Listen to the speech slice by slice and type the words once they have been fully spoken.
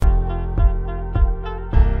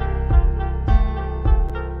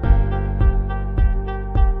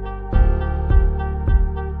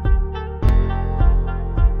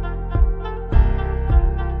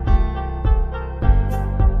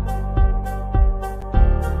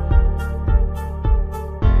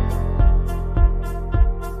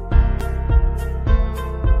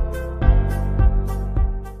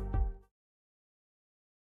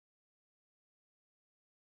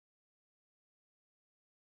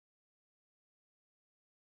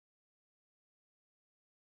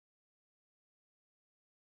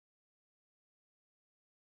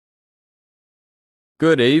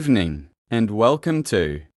Good evening, and welcome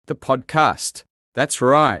to the podcast. That's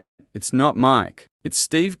right, it's not Mike, it's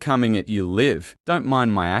Steve coming at you live. Don't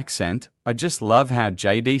mind my accent, I just love how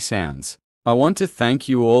JD sounds. I want to thank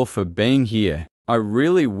you all for being here. I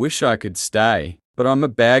really wish I could stay, but I'm a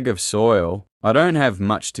bag of soil. I don't have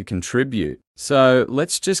much to contribute. So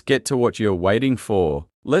let's just get to what you're waiting for.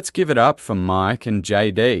 Let's give it up for Mike and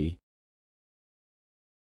JD.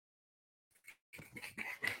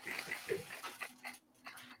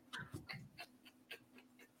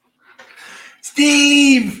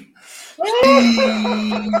 Steve!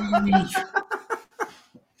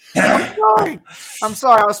 I'm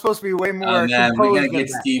sorry. I was supposed to be way more. Oh man, we're gonna get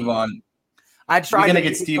that. Steve on. I tried. We're gonna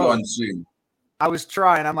get Steve on soon. I was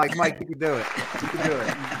trying. I'm like, Mike, you can do it. You can do it.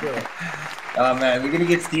 You can do it. Oh man, we're gonna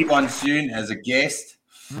get Steve on soon as a guest.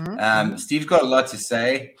 Steve's got a lot to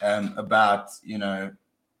say about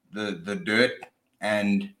the dirt,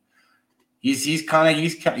 and he's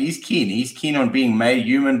keen. He's keen on being made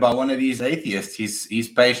human by one of these atheists. He's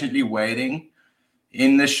patiently waiting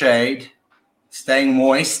in the shade, staying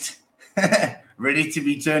moist, ready to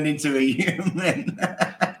be turned into a human.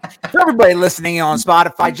 For everybody listening on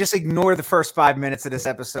Spotify, just ignore the first 5 minutes of this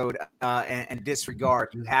episode and disregard.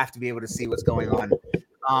 You have to be able to see what's going on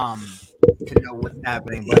to know what's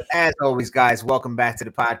happening. But as always, guys, welcome back to the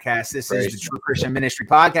podcast. This is the True Christian Ministry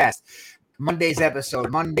Podcast. Monday's episode,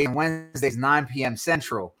 Monday and Wednesdays, 9 p.m.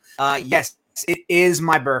 Central. Yes, it is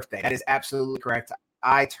my birthday. That is absolutely correct.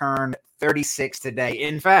 I turned 36 today.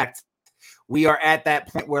 In fact, we are at that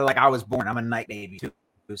point where, like, I was born. I'm a night baby, too.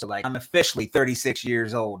 So, like, I'm officially 36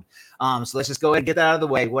 years old. So let's just go ahead and get that out of the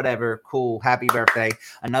way. Whatever. Cool. Happy birthday.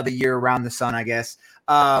 Another year around the sun, I guess.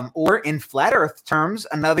 Or in flat earth terms,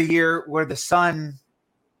 another year where the sun...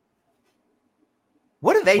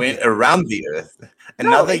 What do they went around the earth?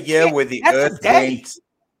 Another year where the earth went.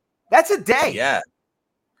 That's a day. Yeah.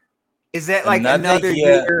 Is that like another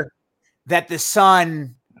year that the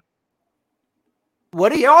sun?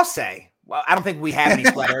 What do y'all say? Well, I don't think we have any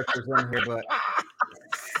flat earthers in here, but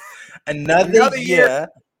another year,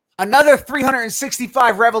 another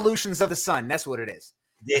 365 revolutions of the sun. That's what it is.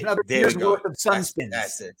 Another year's worth of sun spins.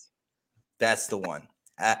 That's it. That's the one.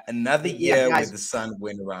 Another year where the sun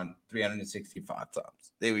went around 365 times.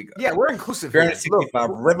 There we go. Yeah, we're inclusive.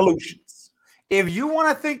 365 revolutions. If you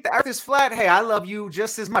want to think the earth is flat, hey, I love you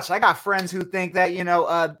just as much. I got friends who think that,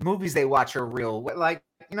 movies they watch are real. Like,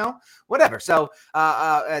 whatever. So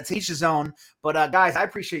to each his own. But guys, I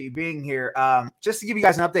appreciate you being here. Just to give you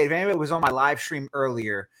guys an update, if anybody was on my live stream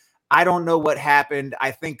earlier, I don't know what happened.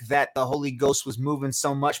 I think that the Holy Ghost was moving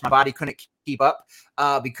so much, my body couldn't keep up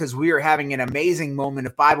because we were having an amazing moment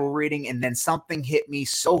of Bible reading, and then something hit me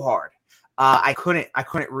so hard. I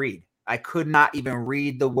couldn't read. I could not even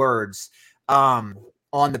read the words on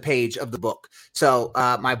the page of the book. So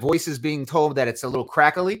my voice is being told that it's a little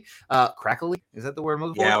crackly. Crackly? Is that the word I'm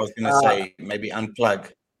looking for? Yeah, I was going to say maybe unplug.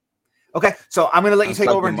 Okay, so I'm going to let you take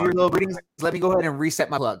over and do your little readings. Let me go ahead and reset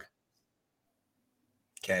my plug.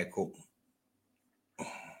 Okay, cool.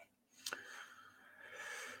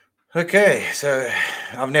 Okay, so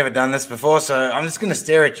I've never done this before, so I'm just going to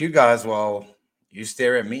stare at you guys while you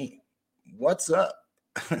stare at me. What's up?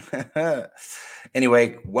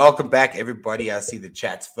 Anyway, welcome back, everybody. I see the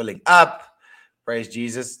chat's filling up. Praise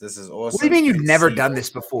Jesus. This is awesome. What do you mean you've never done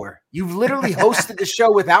this before? You've literally hosted the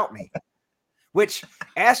show without me. Which,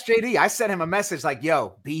 ask JD, I sent him a message like,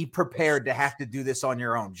 yo, be prepared to have to do this on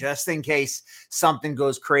your own, just in case something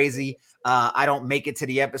goes crazy. I don't make it to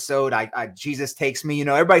the episode. Jesus takes me.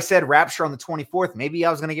 Everybody said rapture on the 24th. Maybe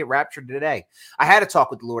I was going to get raptured today. I had a talk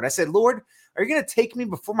with the Lord. I said, Lord, are you going to take me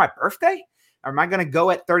before my birthday? Or am I going to go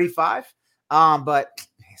at 35? But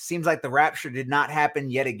it seems like the rapture did not happen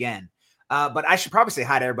yet again. But I should probably say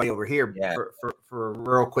hi to everybody over here for a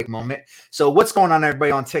real quick moment. So what's going on,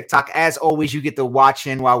 everybody on TikTok? As always, you get to watch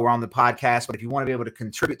in while we're on the podcast. But if you want to be able to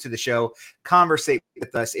contribute to the show, conversate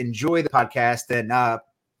with us, enjoy the podcast, then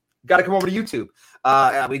got to come over to YouTube.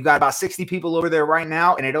 We've got about 60 people over there right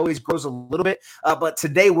now, and it always grows a little bit. But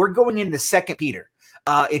today we're going into 2 Peter.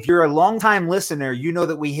 If you're a longtime listener, you know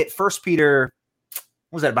that we hit 1 Peter,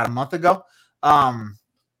 what was that, about a month ago?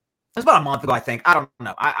 It was about a month ago, I think. I don't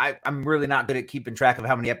know. I'm really not good at keeping track of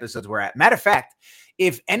how many episodes we're at. Matter of fact,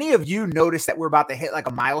 if any of you notice that we're about to hit like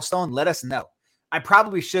a milestone, let us know. I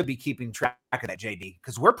probably should be keeping track of that, JD,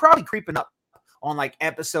 because we're probably creeping up on like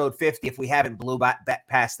episode 50 if we haven't blew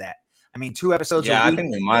past that. I mean, 2 episodes a week. Yeah, I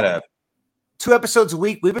think we might have. 2 episodes a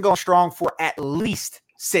week. We've been going strong for at least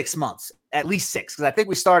 6 months. At least 6, because I think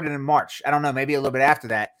we started in March. I don't know, maybe a little bit after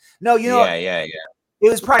that. No, Yeah. It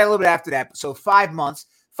was probably a little bit after that. So 5 months.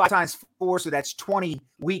 5 times 4, so that's 20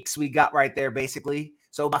 weeks we got right there, basically.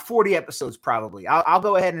 So about 40 episodes probably. I'll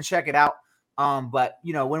go ahead and check it out. But,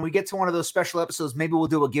 when we get to one of those special episodes, maybe we'll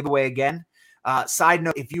do a giveaway again. Side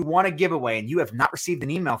note, if you want a giveaway and you have not received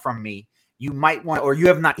an email from me, you might want, or you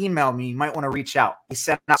have not emailed me, you might want to reach out. We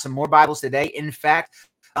sent out some more Bibles today. In fact,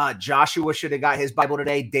 Joshua should have got his Bible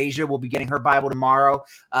today. Deja will be getting her Bible tomorrow.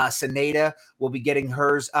 Seneda will be getting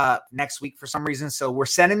hers next week for some reason. So we're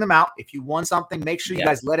sending them out. If you want something, make sure you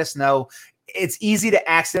guys let us know. It's easy to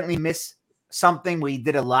accidentally miss something. We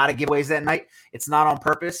did a lot of giveaways that night. It's not on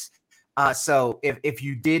purpose. So if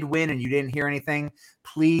you did win and you didn't hear anything,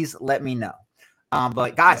 please let me know.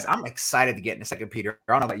 But guys, I'm excited to get into 2 Peter.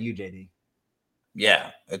 I don't know about you, JD.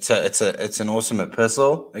 Yeah, it's an awesome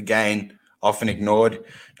epistle. Again, often ignored,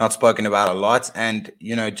 not spoken about a lot. And,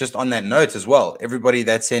 just on that note as well, everybody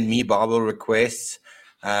that sent me Bible requests,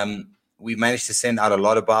 we managed to send out a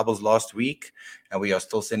lot of Bibles last week, and we are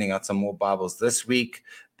still sending out some more Bibles this week.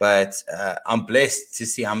 But I'm blessed to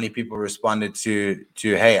see how many people responded to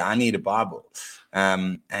hey, I need a Bible.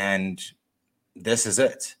 And this is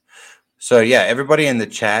it. So, yeah, everybody in the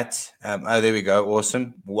chat. Oh, there we go.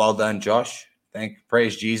 Awesome. Well done, Josh.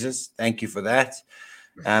 Praise Jesus. Thank you for that.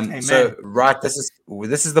 So right, this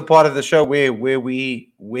is the part of the show where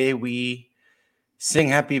we sing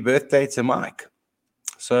happy birthday to Mike.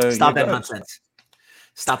 So Stop that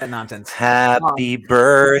nonsense. Happy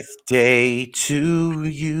birthday to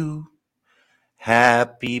you.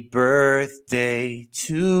 Happy birthday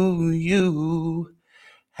to you.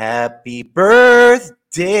 Happy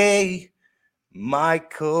birthday,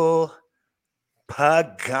 Michael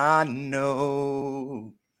Pagano.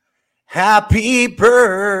 Happy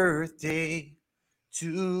birthday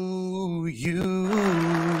to you.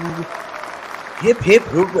 Hip, hip,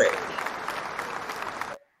 hooray.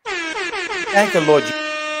 Thank the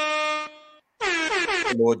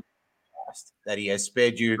Lord, that he has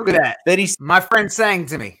spared you. Look at that. My friend sang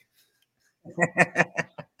to me.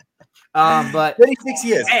 But 36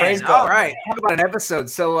 years. Man, praise God. All right. How about an episode?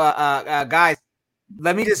 So, guys,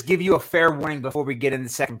 let me just give you a fair warning before we get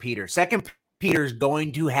into 2 Peter. 2 Peter is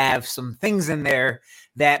going to have some things in there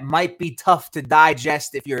that might be tough to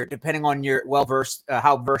digest if you're, depending on your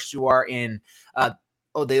how versed you are in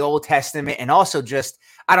the Old Testament, and also just,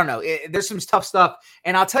 I don't know, there's some tough stuff,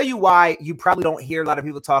 and I'll tell you why you probably don't hear a lot of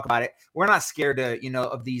people talk about it. We're not scared of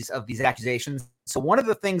these accusations. So one of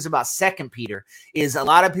the things about 2 Peter is a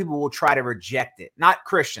lot of people will try to reject it. Not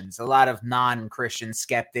Christians, a lot of non-Christian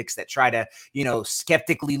skeptics that try to,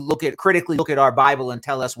 critically look at our Bible and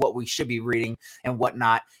tell us what we should be reading and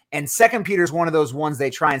whatnot. And 2 Peter is one of those ones they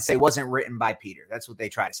try and say wasn't written by Peter. That's what they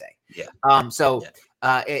try to say. Yeah.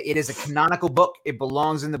 It is a canonical book. It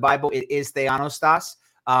belongs in the Bible. It is theanostas.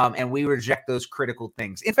 And we reject those critical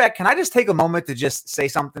things. In fact, can I just take a moment to just say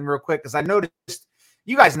something real quick? Because I noticed,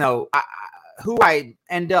 you guys know, who I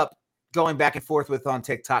end up going back and forth with on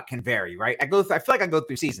TikTok can vary, right? I feel like I go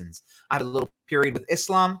through seasons. I have a little period with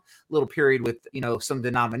Islam, a little period with, some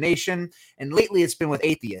denomination. And lately it's been with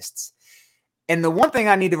atheists. And the one thing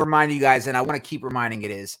I need to remind you guys, and I want to keep reminding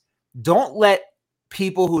it, is don't let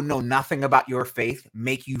people who know nothing about your faith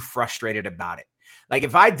make you frustrated about it. Like,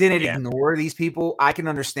 if I didn't ignore these people, I can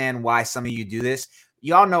understand why some of you do this.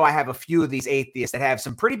 Y'all know I have a few of these atheists that have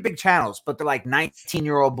some pretty big channels, but they're like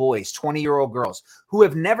 19-year-old boys, 20-year-old girls who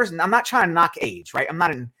have never, I'm not trying to knock age, right? I'm not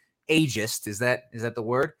an ageist. Is that the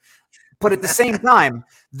word? But at the same time,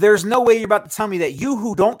 there's no way you're about to tell me that you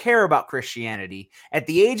who don't care about Christianity at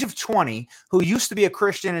the age of 20, who used to be a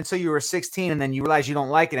Christian until you were 16 and then you realize you don't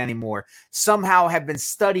like it anymore, somehow have been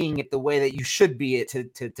studying it the way that you should be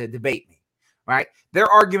to debate me, right? Their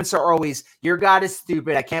arguments are always, your God is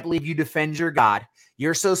stupid. I can't believe you defend your God.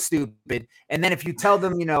 You're so stupid. And then if you tell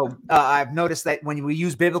them, I've noticed that when we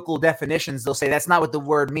use biblical definitions, they'll say that's not what the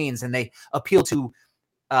word means. And they appeal to,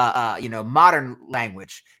 modern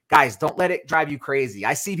language. Guys, don't let it drive you crazy.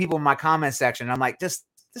 I see people in my comment section. And I'm like, just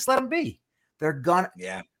let them be. They're gonna.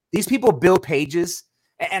 Yeah. These people build pages.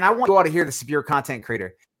 And I want you all to hear this if you're a content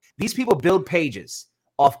creator. These people build pages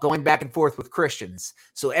off going back and forth with Christians.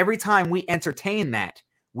 So every time we entertain that,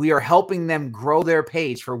 we are helping them grow their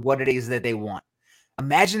page for what it is that they want.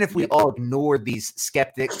 Imagine if we all ignored these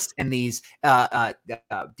skeptics and these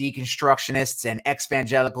deconstructionists and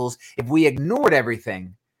evangelicals. If we ignored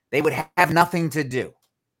everything, they would have nothing to do.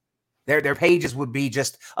 Their pages would be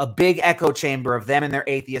just a big echo chamber of them and their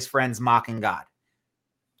atheist friends mocking God.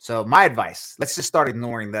 So my advice, let's just start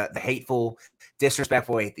ignoring the hateful,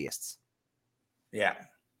 disrespectful atheists. Yeah,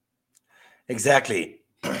 exactly.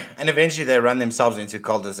 And eventually they run themselves into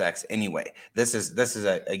cul-de-sacs anyway. This is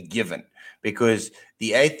a given, because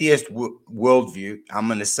the atheist worldview, I'm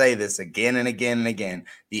going to say this again and again and again,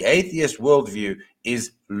 the atheist worldview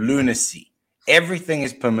is lunacy. Everything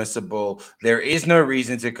is permissible. There is no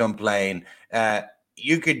reason to complain.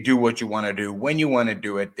 You could do what you want to do when you want to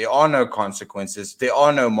do it. There are no consequences. There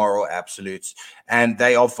are no moral absolutes. And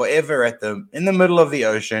they are forever in the middle of the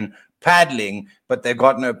ocean paddling, but they've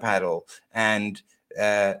got no paddle. And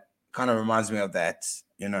kind of reminds me of that,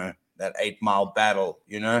 that 8 Mile battle,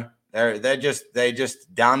 They're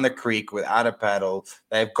just down the creek without a paddle.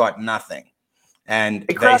 They've got nothing. And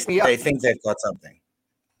they think they've got something.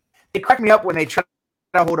 It cracked me up when they try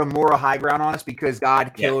to hold a moral high ground on us because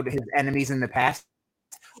God killed his enemies in the past,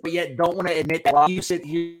 but yet don't want to admit that while you sit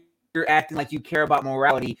here, you're acting like you care about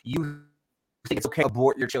morality, you think it's okay to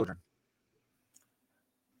abort your children.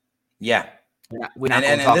 Yeah. We're not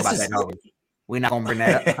going to talk about that, are we? We're not going to bring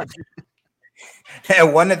that up.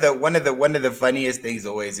 And one of the funniest things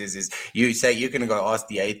always is you say, you're going to go ask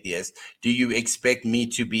the atheist, do you expect me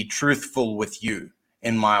to be truthful with you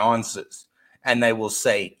in my answers? And they will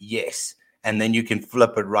say yes. And then you can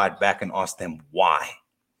flip it right back and ask them why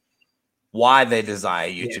they desire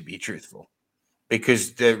you to be truthful.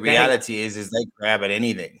 Because the reality is they grab at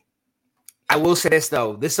anything. I will say this,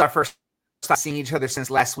 though. This is our first time seeing each other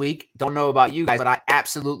since last week. Don't know about you guys, but I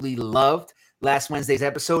absolutely loved last Wednesday's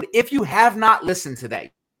episode. If you have not listened to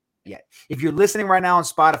that yet, if you're listening right now on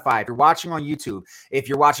Spotify, if you're watching on YouTube, if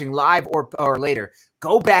you're watching live or later,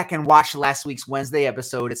 go back and watch last week's Wednesday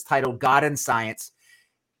episode. It's titled God and Science.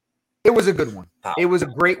 It was a good one. It was a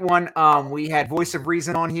great one. We had Voice of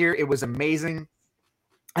Reason on here. It was amazing.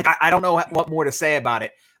 I don't know what more to say about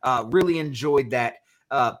it. Really enjoyed that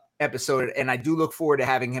episode, and I do look forward to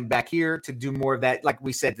having him back here to do more of that. Like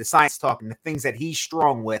we said, the science talk and the things that he's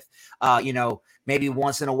strong with. Maybe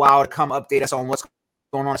once in a while to come update us on what's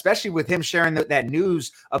going on, especially with him sharing that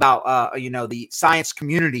news about the science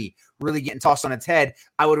community really getting tossed on its head.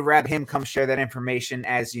 I would rather him come share that information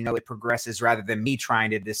as it progresses, rather than me trying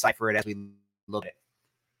to decipher it as we look at it.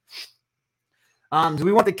 Do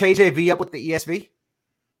we want the KJV up with the ESV?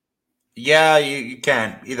 Yeah, you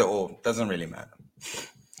can. Either or. Doesn't really matter.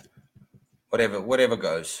 Whatever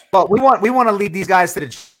goes. But we want to lead these guys to the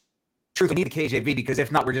truth. We need the KJV, because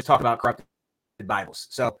if not, we're just talking about corrupted Bibles.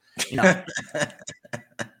 So,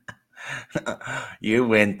 You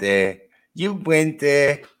went there. This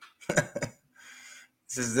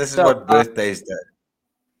is what birthdays do.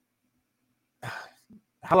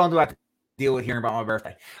 How long do I have to deal with hearing about my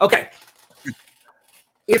birthday? Okay.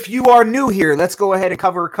 If you are new here, let's go ahead and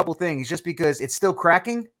cover a couple things, just because it's still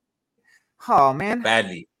cracking. Oh, man.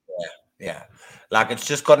 Badly. Yeah. Like, it's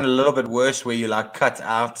just gotten a little bit worse where you cut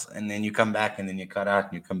out and then you come back and then you cut out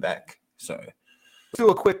and you come back. So let's do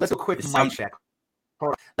a quick mic check.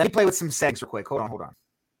 Hold on. Let me play with some settings real quick. Hold on.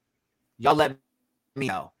 Y'all let me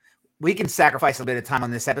know. We can sacrifice a bit of time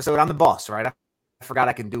on this episode. I'm the boss, right? I forgot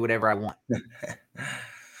I can do whatever I want.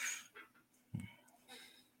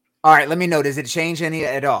 All right, let me know. Does it change any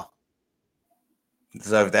at all?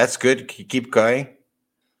 So that's good. Keep going.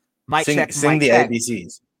 Sing the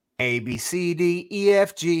ABCs. A, B, C, D, E,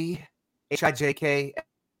 F, G, H, I, J, K,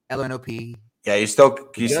 L, N, O, P. Yeah, you're still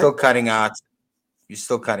cutting out. You're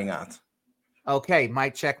still cutting out. Okay,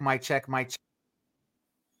 mic check.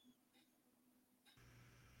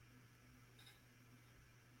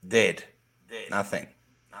 Dead. Nothing.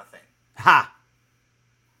 Ha.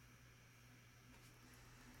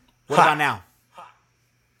 What about now?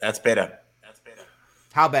 That's better.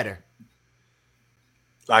 How better?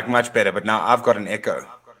 Like much better, but now I've got an echo.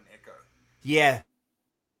 Yeah.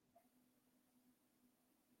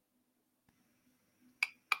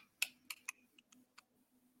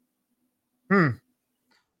 Who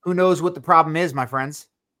knows what the problem is, my friends?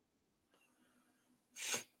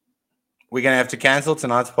 We're going to have to cancel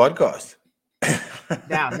tonight's podcast.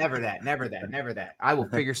 No, never that. I will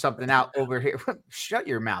figure something out over here. Shut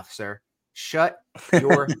your mouth, sir. Shut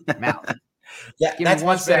your mouth. Yeah, Give me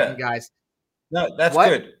 1 second, guys. No, that's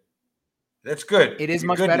good. That's good. It is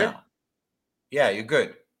much better? Now. Yeah, you're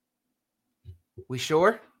good. We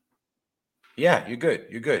sure? Yeah, you're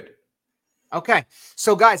good. Okay.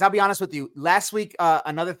 So, guys, I'll be honest with you. Last week,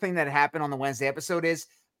 another thing that happened on the Wednesday episode is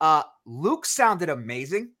Luke sounded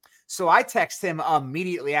amazing. So I text him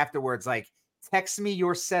immediately afterwards, like, text me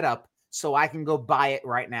your setup so I can go buy it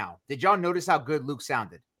right now. Did y'all notice how good Luke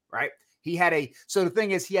sounded? Right? So the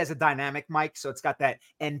thing is, he has a dynamic mic. So it's got that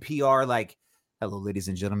NPR, like, hello, ladies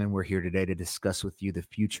and gentlemen. We're here today to discuss with you the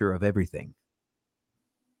future of everything.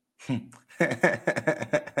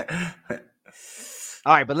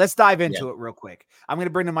 All right, but let's dive into it real quick. I'm going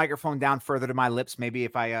to bring the microphone down further to my lips. Maybe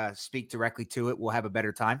if I speak directly to it, we'll have a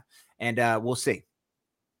better time, and we'll see.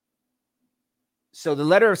 So the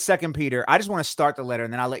letter of 2 Peter, I just want to start the letter,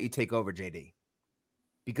 and then I'll let you take over, JD,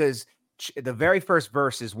 because the very first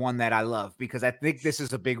verse is one that I love, because I think this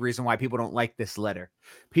is a big reason why people don't like this letter.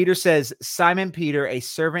 Peter says, Simon Peter, a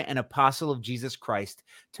servant and apostle of Jesus Christ,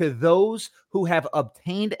 to those who have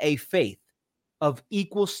obtained a faith of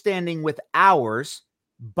equal standing with ours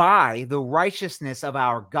by the righteousness of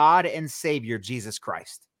our God and Savior, Jesus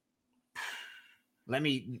Christ.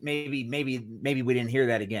 Maybe we didn't hear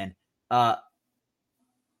that again. I'm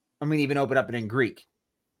going to even open up it in Greek.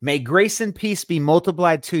 May grace and peace be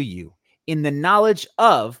multiplied to you in the knowledge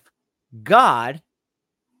of God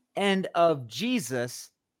and of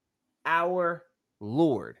Jesus, our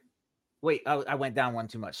Lord. Wait, I went down one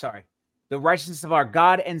too much. Sorry. The righteousness of our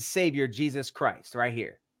God and Savior, Jesus Christ, right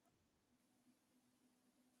here.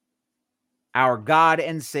 Our God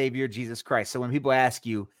and Savior, Jesus Christ. So when people ask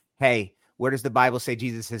you, hey, where does the Bible say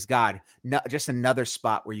Jesus is God? No, just another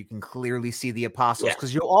spot where you can clearly see the apostles,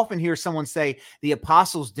 because you'll often hear someone say the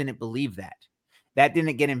apostles didn't believe that. That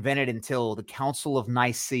didn't get invented until the Council of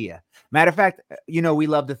Nicaea. Matter of fact, we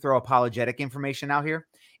love to throw apologetic information out here.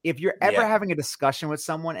 If you're ever having a discussion with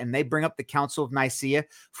someone and they bring up the Council of Nicaea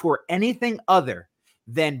for anything other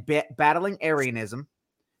than battling Arianism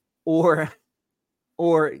or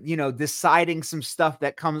deciding some stuff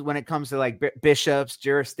that comes when it comes to like bishops,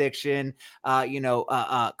 jurisdiction,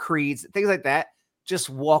 creeds, things like that, just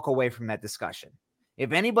walk away from that discussion.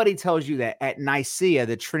 If anybody tells you that at Nicaea,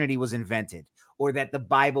 the Trinity was invented, or that the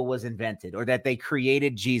Bible was invented, or that they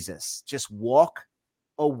created Jesus, just walk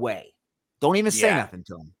away. Don't even say nothing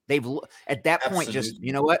to them. They've at that point, just,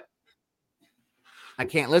 you know what? I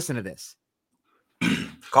can't listen to this.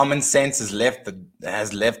 Common sense has left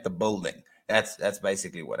the building. That's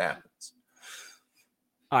basically what happens.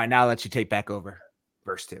 All right, now I'll let you take back over.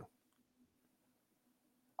 Verse 2.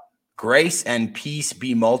 Grace and peace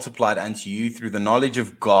be multiplied unto you through the knowledge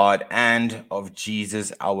of God and of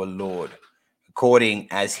Jesus our Lord, according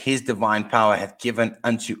as his divine power hath given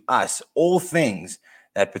unto us all things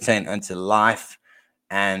that pertain unto life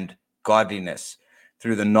and godliness,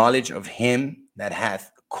 through the knowledge of him that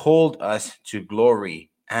hath called us to glory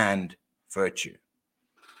and virtue.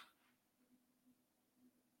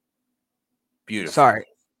 Beautiful. Sorry.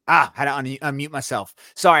 Had to unmute myself.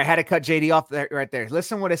 Sorry, I had to cut JD off there, right there.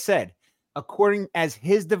 Listen what it said. According as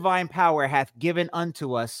his divine power hath given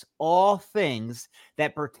unto us all things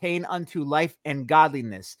that pertain unto life and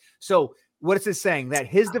godliness. So what is it saying? That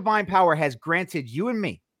his divine power has granted you and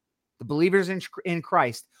me, the believers in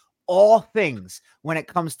Christ, all things when it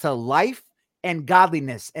comes to life and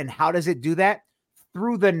godliness. And how does it do that?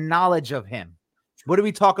 Through the knowledge of him. What do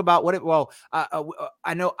we talk about?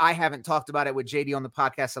 I know I haven't talked about it with JD on the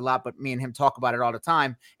podcast a lot, but me and him talk about it all the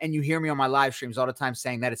time. And you hear me on my live streams all the time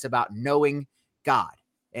saying that it's about knowing God.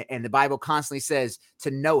 And the Bible constantly says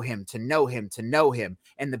to know him, to know him, to know him.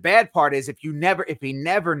 And the bad part is if he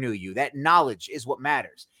never knew you, that knowledge is what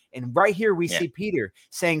matters. And right here, we see Peter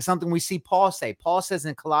saying something we see Paul say. Paul says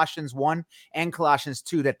in Colossians 1 and Colossians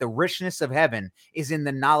 2 that the richness of heaven is in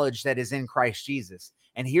the knowledge that is in Christ Jesus.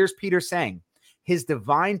 And here's Peter saying, his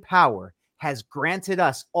divine power has granted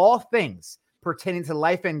us all things pertaining to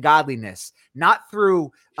life and godliness, not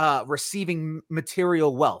through receiving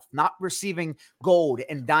material wealth, not receiving gold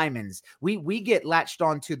and diamonds. We get latched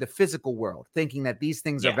onto the physical world thinking that these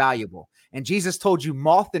things are valuable. And Jesus told you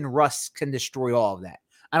moth and rust can destroy all of that.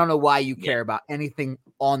 I don't know why you care about anything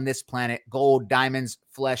on this planet, gold, diamonds,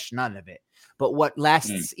 flesh, none of it. But what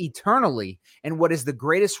lasts eternally and what is the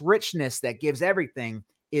greatest richness that gives everything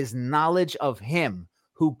is knowledge of him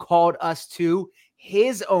who called us to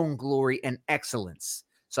his own glory and excellence.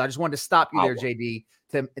 So I just wanted to stop you there, JD,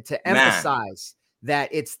 to emphasize that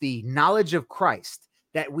it's the knowledge of Christ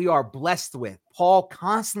that we are blessed with. Paul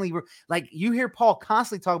constantly, you hear Paul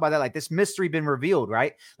constantly talk about that, like this mystery been revealed,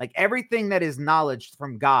 right? Like everything that is knowledge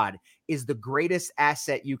from God is the greatest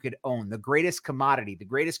asset you could own, the greatest commodity, the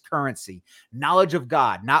greatest currency, knowledge of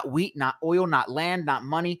God, not wheat, not oil, not land, not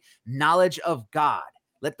money, knowledge of God.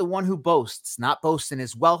 Let the one who boasts not boast in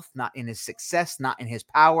his wealth, not in his success, not in his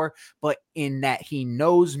power, but in that he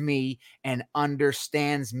knows me and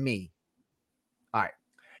understands me. All right.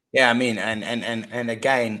 Yeah, I mean, and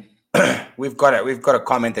again, we've got a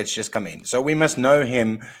comment that's just come in. So we must know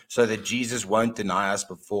him so that Jesus won't deny us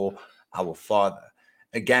before our Father.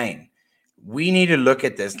 Again, we need to look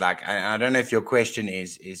at this. Like, I don't know if your question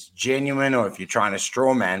is genuine or if you're trying to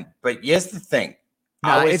straw man, but here's the thing.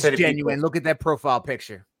 No, it's genuine. Look at that profile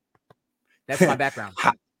picture. That's my background.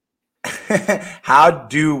 how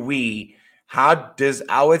does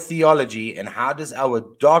our theology and how does our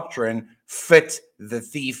doctrine fit the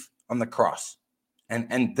thief on the cross?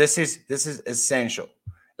 And this is essential.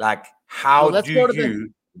 Like, how Well, let's do go to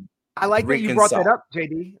you I like that you brought that reconcile? up,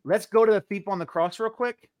 JD. Let's go to the thief on the cross real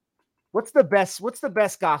quick. What's the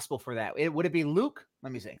best gospel for that? Would it be Luke?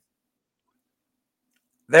 Let me see.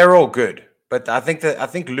 They're all good, but I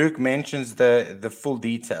think Luke mentions the full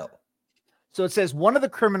detail. So it says, one of the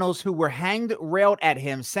criminals who were hanged railed at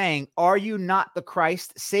him, saying, "Are you not the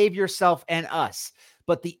Christ? Save yourself and us."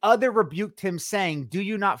 But the other rebuked him, saying, "Do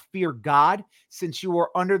you not fear God, since you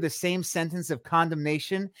are under the same sentence of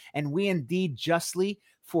condemnation? And we indeed justly,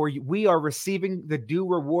 for we are receiving the due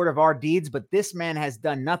reward of our deeds, but this man has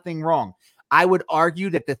done nothing wrong." I would argue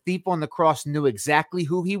that the thief on the cross knew exactly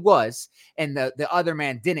who he was, and the other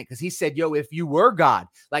man didn't, because he said, "Yo, if you were God,"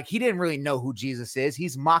 like he didn't really know who Jesus is.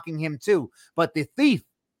 He's mocking him too. But the thief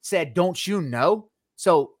said, "Don't you know?"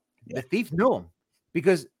 So the thief knew him,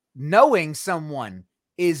 because knowing someone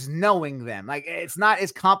is knowing them. Like, it's not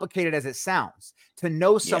as complicated as it sounds to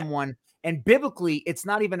know someone. And biblically, it's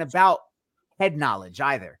not even about head knowledge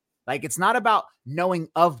either. Like, it's not about knowing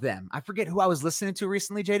of them. I forget who I was listening to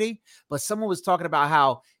recently, JD, but someone was talking about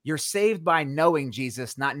how you're saved by knowing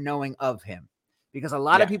Jesus, not knowing of him. Because a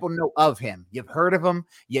lot of people know of him. You've heard of him.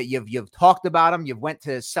 You've talked about him. You've went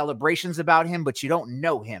to celebrations about him, but you don't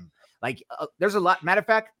know him. Like, there's a lot. Matter of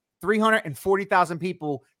fact, 340,000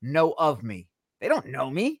 people know of me. They don't know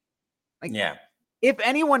me. Like, if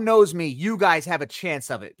anyone knows me, you guys have a chance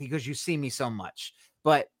of it because you see me so much.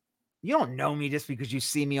 But you don't know me just because you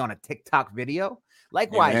see me on a TikTok video.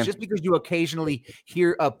 Likewise, just because you occasionally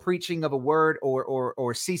hear a preaching of a word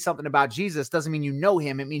or see something about Jesus doesn't mean you know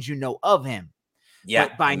him. It means you know of him.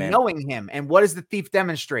 But by knowing him, and what does the thief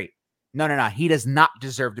demonstrate? No. He does not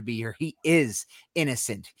deserve to be here. He is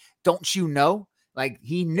innocent. Don't you know? Like,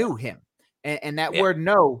 he knew him. And that word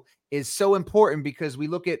 "know" is so important, because we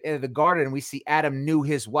look at the garden and we see Adam knew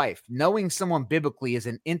his wife. Knowing someone biblically is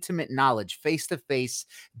an intimate knowledge, face-to-face,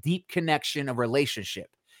 deep connection, a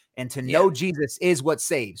relationship. And to know Jesus is what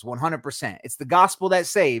saves 100%. It's the gospel that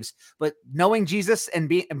saves, but knowing Jesus and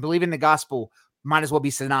believing the gospel might as well be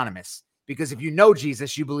synonymous, because if you know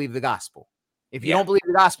Jesus, you believe the gospel. If you don't believe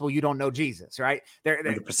the gospel, you don't know Jesus, right? They're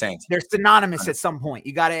 100%. They're synonymous at some point.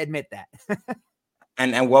 You got to admit that.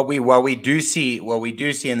 And what we do see,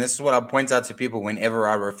 and this is what I point out to people whenever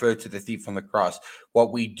I refer to the thief on the cross,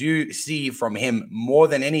 what we do see from him more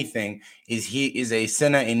than anything is he is a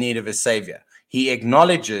sinner in need of a savior. He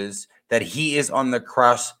acknowledges that he is on the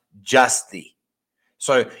cross justly.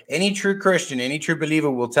 So any true Christian, any true believer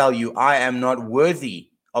will tell you, I am not worthy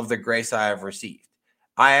of the grace I have received.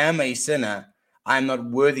 I am a sinner. I am not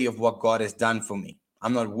worthy of what God has done for me.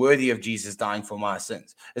 I'm not worthy of Jesus dying for my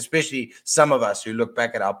sins, especially some of us who look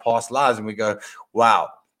back at our past lives and we go, wow,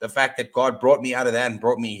 the fact that God brought me out of that and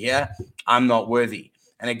brought me here, I'm not worthy.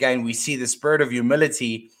 And again, we see the spirit of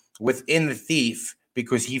humility within the thief,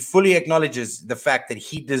 because he fully acknowledges the fact that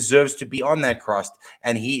he deserves to be on that cross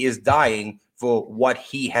and he is dying for what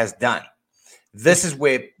he has done. This is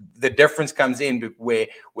where the difference comes in, where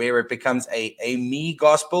it becomes a me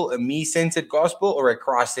gospel, a me-centered gospel, or a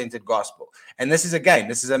Christ-centered gospel. And this is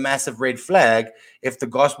a massive red flag if the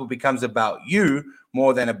gospel becomes about you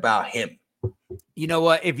more than about him. You know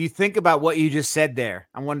what? If you think about what you just said there,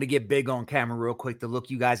 I wanted to get big on camera real quick to look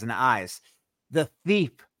you guys in the eyes. The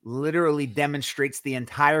thief literally demonstrates the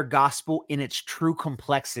entire gospel in its true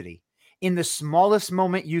complexity. In the smallest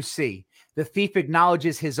moment you see, the thief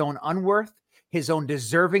acknowledges his own unworth, his own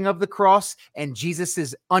deserving of the cross, and Jesus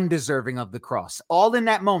is undeserving of the cross. All in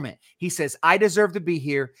that moment, he says, I deserve to be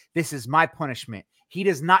here. This is my punishment. He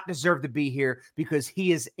does not deserve to be here because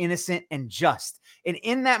he is innocent and just. And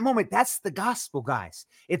in that moment, that's the gospel, guys.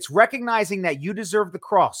 It's recognizing that you deserve the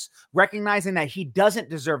cross, recognizing that he doesn't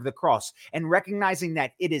deserve the cross, and recognizing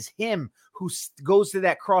that it is him who goes to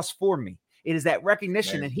that cross for me. It is that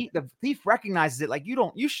recognition. And the thief recognizes it, like,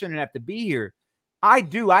 you shouldn't have to be here. I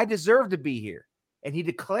do. I deserve to be here. And he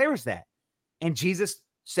declares that. And Jesus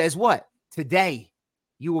says what? Today,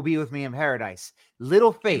 you will be with me in paradise.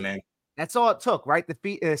 Little faith. Amen. That's all it took, right?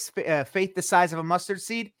 The faith the size of a mustard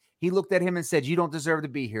seed. He looked at him and said, you don't deserve to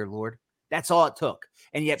be here, Lord. That's all it took.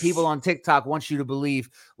 And yet people on TikTok want you to believe,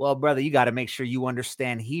 well, brother, you got to make sure you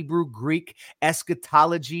understand Hebrew, Greek,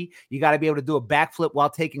 eschatology. You got to be able to do a backflip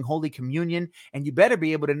while taking Holy Communion. And you better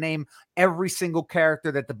be able to name every single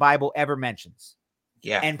character that the Bible ever mentions.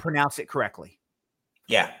 And pronounce it correctly.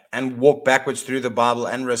 Yeah, and walk backwards through the Bible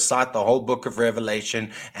and recite the whole book of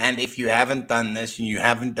Revelation. And if you haven't done this, and you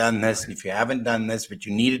haven't done this, and if you haven't done this, but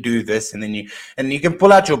you need to do this, and then you can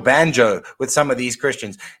pull out your banjo with some of these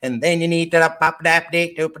Christians, and then you need to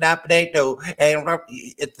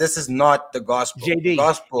this is not the gospel. JD, The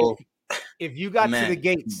gospel. If you got Man, to the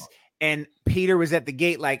gates and Peter was at the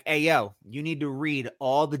gate like, hey, yo, you need to read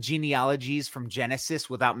all the genealogies from Genesis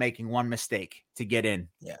without making one mistake to get in.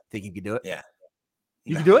 Yeah. Think you could do it? Yeah.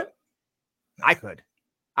 You could do it? I could.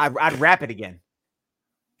 I'd rap it again.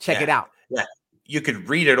 Check it out. Yeah. You could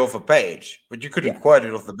read it off a page, but you couldn't quote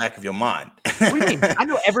it off the back of your mind. What do you mean? I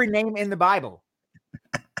know every name in the Bible.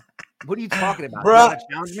 What are you talking about? Bro, you want to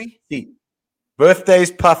challenge me? See, birthdays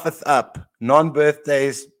puffeth up.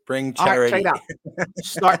 Non-birthdays bring charity. All right, check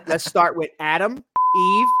it out. Let's start with Adam,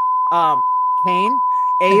 Eve, Cain,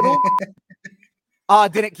 Abel.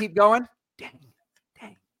 Didn't keep going? Dang.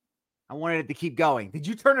 I wanted it to keep going. Did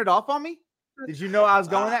you turn it off on me? Did you know I was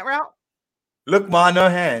going that route? Look, ma, no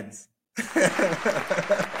hands.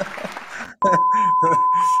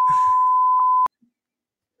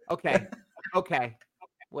 Okay.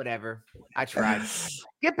 Whatever. I tried.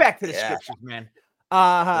 Get back to the scriptures, man.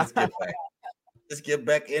 Let's get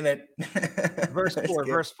back in it. Verse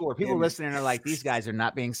 4. People listening are like, these guys are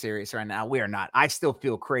not being serious right now. We are not. I still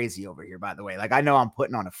feel crazy over here, by the way. Like, I know I'm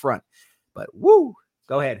putting on a front, but woo.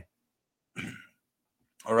 Go ahead.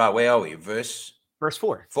 All right, where are we? Verse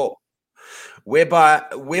 4. Whereby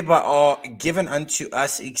are given unto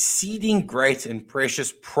us exceeding great and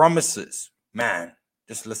precious promises. Man,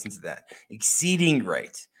 just listen to that. Exceeding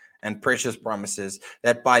great and precious promises,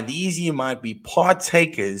 that by these ye might be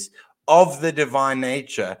partakers of the divine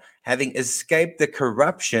nature, having escaped the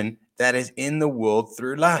corruption that is in the world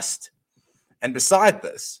through lust. And beside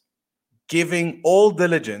this, giving all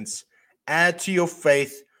diligence, add to your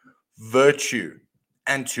faith virtue,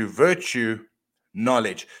 and to virtue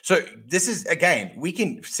knowledge. So this is, again,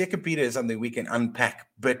 Second Peter is something we can unpack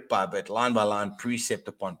bit by bit, line by line, precept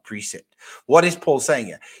upon precept. What is Paul saying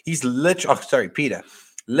here? He's Peter,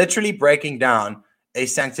 literally breaking down a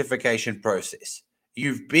sanctification process.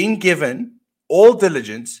 You've been given all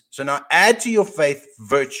diligence, so now add to your faith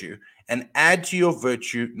virtue, and add to your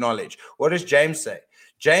virtue knowledge. What does James say?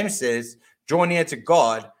 James says, draw near to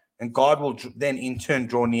God, and God will then in turn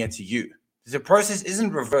draw near to you. The process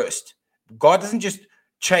isn't reversed. God doesn't just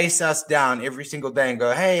chase us down every single day and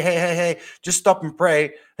go, hey, just stop and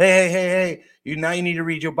pray. Hey, you need to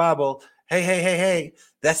read your Bible. Hey.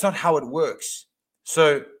 That's not how it works.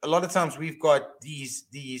 So a lot of times we've got these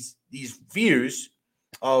views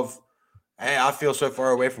of, hey, I feel so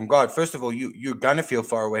far away from God. First of all, you're going to feel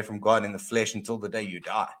far away from God in the flesh until the day you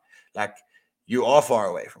die. Like, you are far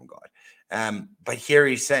away from God. But here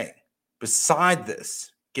he's saying, beside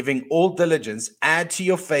this, giving all diligence, add to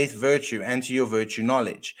your faith virtue, and to your virtue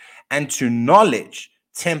knowledge, and to knowledge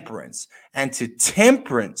temperance, and to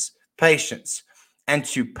temperance patience, and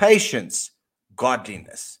to patience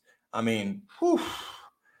godliness. I mean,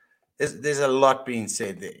 there's a lot being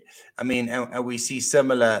said there. I mean, and we see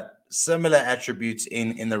similar attributes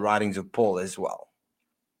in the writings of Paul as well.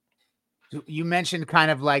 You mentioned kind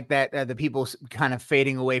of like that, the people kind of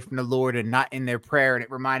fading away from the Lord and not in their prayer. And it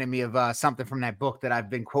reminded me of something from that book that I've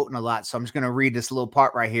been quoting a lot. So I'm just going to read this little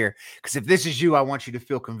part right here, because if this is you, I want you to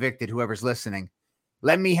feel convicted, whoever's listening.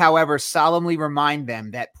 Let me, however, solemnly remind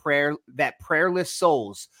them that prayerless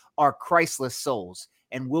souls are Christless souls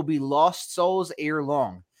and will be lost souls ere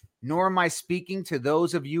long. Nor am I speaking to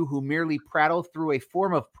those of you who merely prattle through a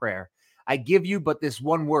form of prayer. I give you but this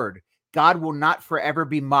one word. God will not forever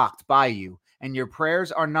be mocked by you, and your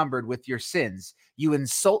prayers are numbered with your sins. You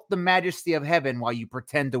insult the majesty of heaven while you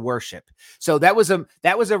pretend to worship. So that was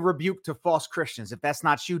a rebuke to false Christians. If that's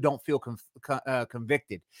not you, don't feel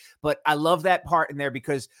convicted. But I love that part in there,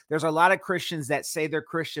 because there's a lot of Christians that say they're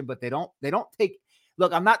Christian, but they don't take.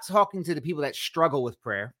 Look, I'm not talking to the people that struggle with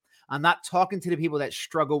prayer. I'm not talking to the people that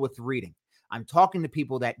struggle with reading. I'm talking to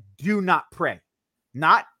people that do not pray,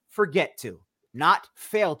 not forget to, not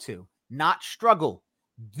fail to, not struggle,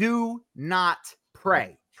 do not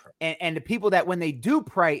pray. And the people that when they do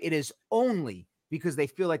pray, it is only because they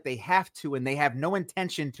feel like they have to, and they have no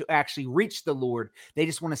intention to actually reach the Lord. They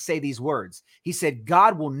just want to say these words. He said,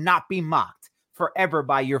 God will not be mocked forever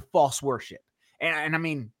by your false worship. And I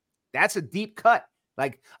mean, that's a deep cut.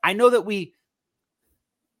 Like, I know that we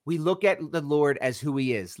look at the Lord as who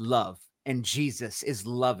he is, love, and Jesus is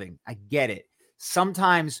loving. I get it.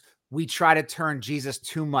 Sometimes we try to turn Jesus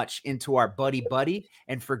too much into our buddy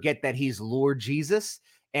and forget that he's Lord Jesus.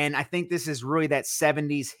 And I think this is really that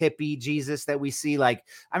 70s hippie Jesus that we see. Like,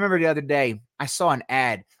 I remember the other day, I saw an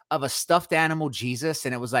ad of a stuffed animal Jesus,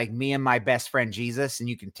 and it was like me and my best friend Jesus, and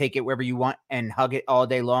you can take it wherever you want and hug it all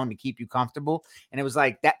day long to keep you comfortable. And it was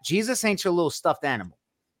like, that Jesus ain't your little stuffed animal.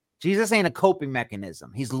 Jesus ain't a coping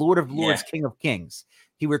mechanism. He's Lord of Lords, King of Kings.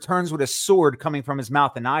 He returns with a sword coming from his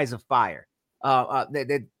mouth and eyes of fire.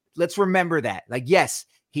 Let's remember that. Like, yes,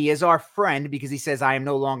 he is our friend because he says, I am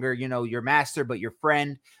no longer, your master, but your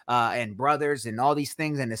friend and brothers and all these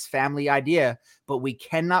things and this family idea. But we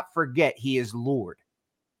cannot forget he is Lord.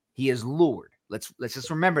 He is Lord. Let's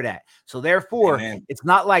just remember that. So therefore, Amen. It's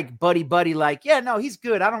not like buddy, like, yeah, no, he's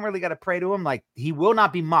good. I don't really got to pray to him. Like, he will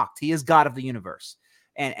not be mocked. He is God of the universe.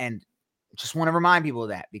 And just want to remind people of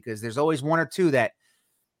that, because there's always one or two that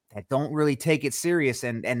don't really take it serious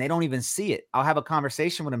and they don't even see it. I'll have a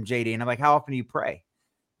conversation with them, JD, and I'm like, how often do you pray?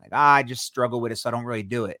 Like, I just struggle with it, so I don't really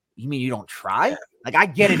do it. You mean you don't try? Yeah. Like, I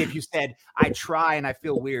get it if you said I try and I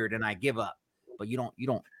feel weird and I give up, but you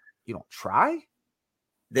don't try?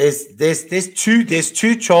 There's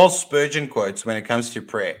two Charles Spurgeon quotes when it comes to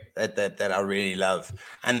prayer that I really love,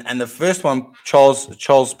 and the first one,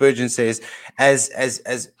 Charles Spurgeon says,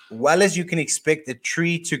 as well as you can expect a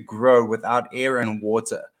tree to grow without air and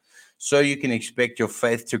water, so you can expect your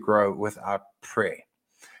faith to grow without prayer.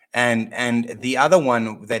 And the other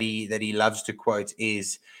one that he loves to quote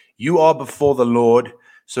is, you are before the Lord,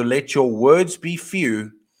 so let your words be few,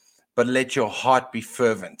 but let your heart be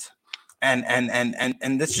fervent.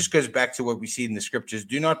 And this just goes back to what we see in the scriptures.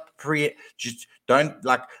 Do not pray, just don't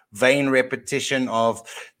like vain repetition of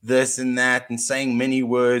this and that and saying many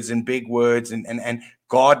words and big words, and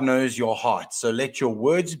God knows your heart. So let your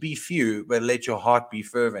words be few, but let your heart be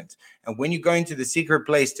fervent. And when you go into the secret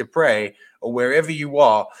place to pray, or wherever you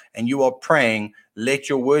are and you are praying, let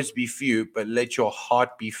your words be few, but let your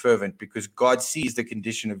heart be fervent, because God sees the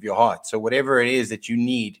condition of your heart. So whatever it is that you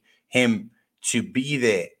need him to be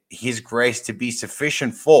there, his grace to be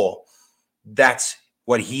sufficient for, that's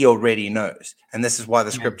what he already knows. And this is why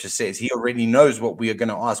the scripture says he already knows what we are going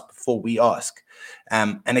to ask before we ask.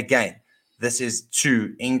 And again, this is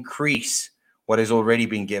to increase what has already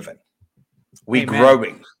been given. We're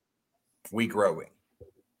growing.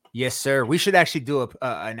 Yes, sir. We should actually do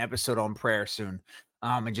an episode on prayer soon.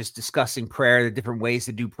 And just discussing prayer, the different ways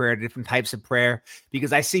to do prayer, different types of prayer,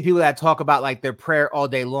 because I see people that talk about like their prayer all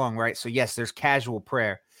day long, right? So yes, there's casual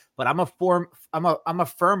prayer, but I'm a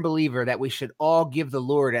firm believer that we should all give the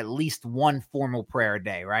Lord at least one formal prayer a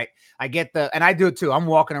day, right? And I do it too. I'm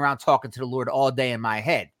walking around talking to the Lord all day in my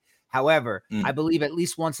head. However, I believe at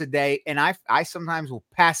least once a day, and I sometimes will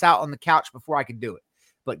pass out on the couch before I can do it,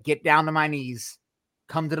 but get down to my knees,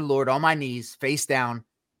 come to the Lord on my knees, face down,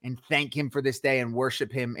 and thank him for this day and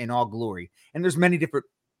worship him in all glory. And there's many different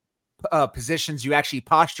positions,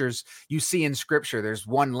 postures you see in scripture. There's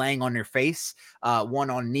one laying on your face, one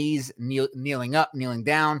on knees, kneeling up, kneeling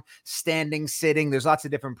down, standing, sitting. There's lots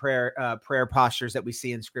of different prayer postures that we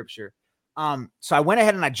see in scripture. So I went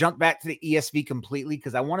ahead and I jumped back to the ESV completely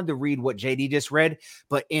because I wanted to read what JD just read,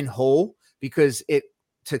 but in whole, because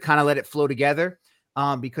to kind of let it flow together.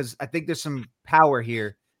 Because I think there's some power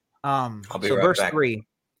here. I'll be so right verse back. 3,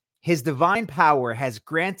 his divine power has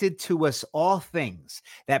granted to us all things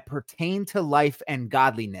that pertain to life and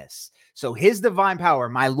godliness. So his divine power,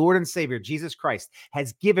 my Lord and Savior, Jesus Christ,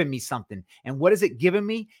 has given me something. And what has it given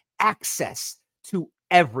me? Access to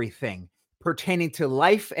everything pertaining to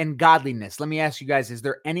life and godliness. Let me ask you guys, is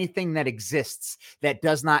there anything that exists that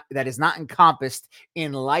is not encompassed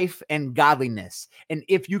in life and godliness? And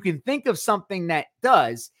if you can think of something that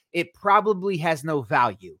does, it probably has no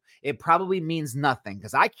value. It probably means nothing,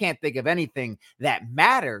 because I can't think of anything that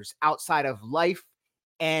matters outside of life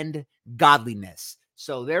and godliness.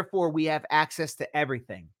 So therefore, we have access to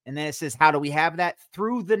everything. And then it says, how do we have that?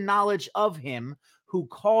 Through the knowledge of him who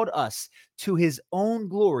called us to his own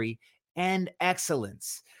glory and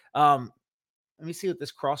excellence. Let me see what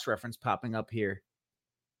this cross-reference popping up here.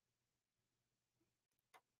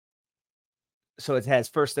 So it has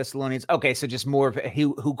 1 Thessalonians. Okay, so just more of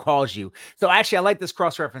who calls you. So actually, I like this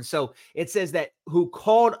cross-reference. So it says that who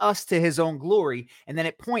called us to his own glory, and then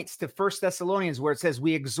it points to 1 Thessalonians where it says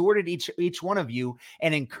we exhorted each one of you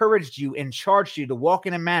and encouraged you and charged you to walk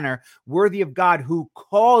in a manner worthy of God who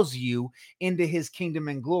calls you into his kingdom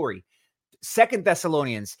and glory. 2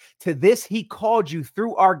 Thessalonians, to this he called you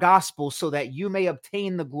through our gospel so that you may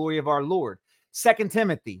obtain the glory of our Lord. 2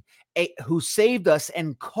 Timothy, who saved us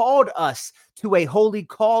and called us to a holy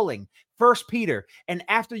calling. 1 Peter, and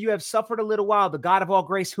after you have suffered a little while, the God of all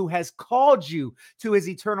grace who has called you to his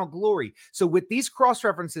eternal glory. So with these cross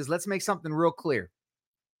references, let's make something real clear.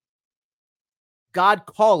 God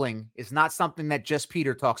calling is not something that just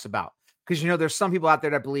Peter talks about. Because, there's some people out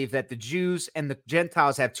there that believe that the Jews and the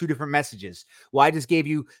Gentiles have two different messages. Well, I just gave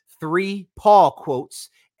you 3 Paul quotes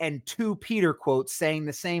and 2 Peter quotes saying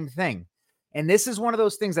the same thing. And this is one of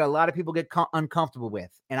those things that a lot of people get uncomfortable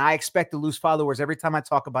with. And I expect to lose followers every time I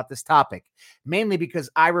talk about this topic, mainly because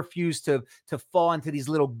I refuse to fall into these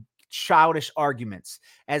little childish arguments.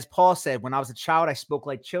 As Paul said, when I was a child, I spoke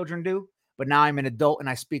like children do, but now I'm an adult and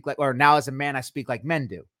I speak now as a man, I speak like men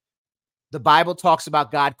do. The Bible talks about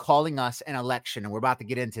God calling us an election, and we're about to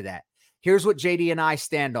get into that. Here's what JD and I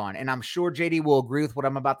stand on, and I'm sure JD will agree with what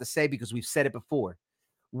I'm about to say because we've said it before.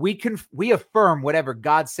 We affirm whatever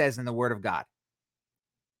God says in the Word of God.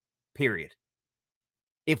 Period.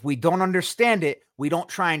 If we don't understand it, we don't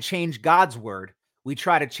try and change God's word. We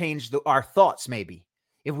try to change our thoughts, maybe.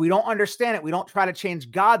 If we don't understand it, we don't try to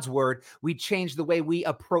change God's word. We change the way we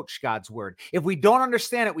approach God's word. If we don't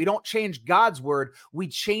understand it, we don't change God's word. We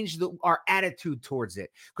change our attitude towards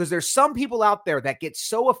it. Because there's some people out there that get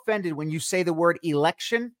so offended when you say the word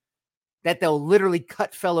election that they'll literally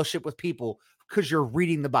cut fellowship with people because you're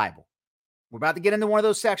reading the Bible. We're about to get into one of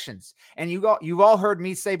those sections. And you've all heard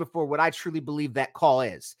me say before what I truly believe that call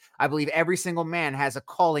is. I believe every single man has a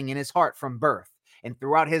calling in his heart from birth. And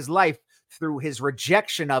throughout his life, through his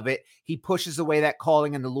rejection of it, he pushes away that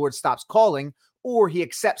calling and the Lord stops calling, or he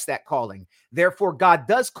accepts that calling. Therefore, God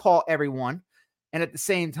does call everyone. And at the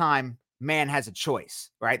same time, man has a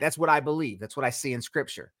choice, right? That's what I believe. That's what I see in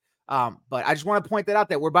scripture. But I just want to point that out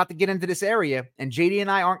that we're about to get into this area, and JD and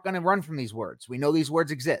I aren't going to run from these words. We know these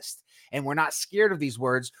words exist, and we're not scared of these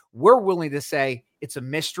words. We're willing to say it's a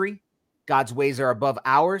mystery. God's ways are above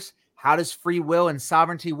ours. How does free will and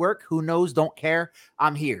sovereignty work? Who knows? Don't care.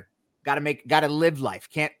 I'm here. Got to live life.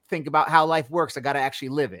 Can't think about how life works. I got to actually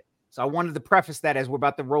live it. So I wanted to preface that as we're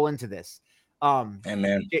about to roll into this.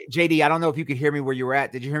 Amen. JD, I don't know if you could hear me where you were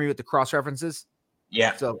at. Did you hear me with the cross references?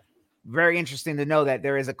 Yeah. So very interesting to know that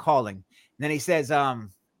there is a calling. And then he says,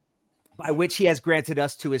 by which he has granted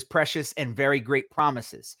us to his precious and very great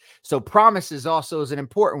promises. So promises also is an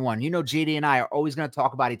important one. JD and I are always going to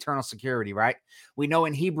talk about eternal security, right? We know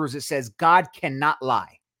in Hebrews, it says God cannot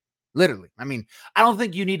lie. Literally. I mean, I don't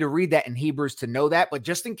think you need to read that in Hebrews to know that, but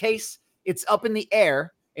just in case it's up in the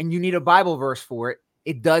air and you need a Bible verse for it,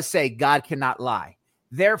 it does say God cannot lie.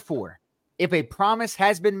 Therefore, if a promise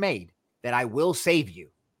has been made that I will save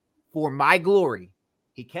you for my glory,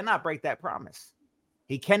 he cannot break that promise.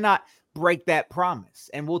 He cannot break that promise.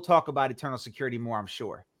 And we'll talk about eternal security more, I'm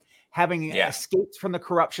sure. Having escaped from the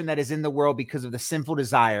corruption that is in the world because of the sinful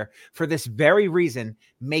desire, for this very reason,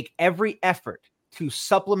 make every effort to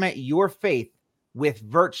supplement your faith with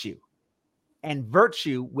virtue, and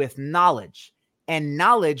virtue with knowledge, and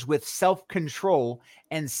knowledge with self-control,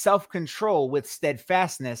 and self-control with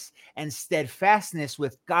steadfastness, and steadfastness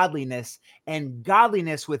with godliness, and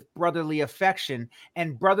godliness with brotherly affection,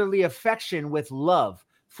 and brotherly affection with love.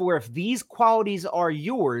 For if these qualities are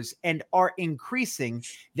yours and are increasing,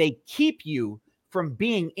 they keep you from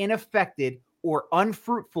being unaffected or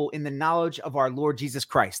unfruitful in the knowledge of our Lord Jesus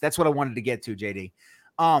Christ. That's what I wanted to get to, JD.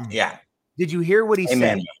 Did you hear what he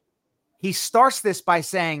said? He starts this by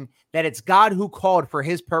saying that it's God who called for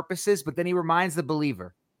his purposes, but then he reminds the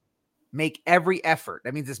believer, make every effort.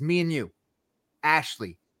 That means it's me and you,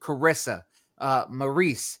 Ashley, Carissa,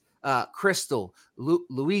 Maurice, Crystal,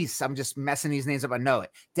 Luis. I'm just messing these names up. I know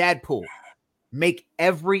it. Dadpool. Make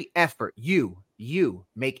every effort. You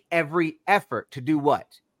make every effort to do what?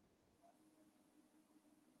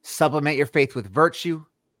 Supplement your faith with virtue,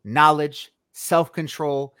 knowledge,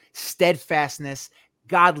 self-control, steadfastness,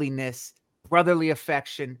 godliness, brotherly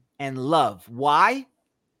affection, and love. Why?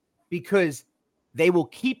 Because they will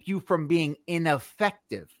keep you from being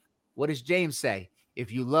ineffective. What does James say?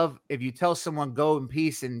 If you tell someone go in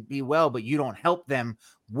peace and be well, but you don't help them,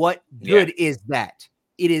 what good is that?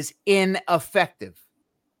 It is ineffective.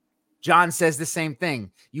 John says the same thing.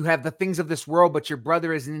 You have the things of this world, but your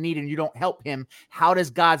brother is in need and you don't help him. How does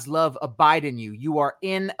God's love abide in you? You are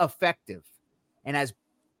ineffective. And as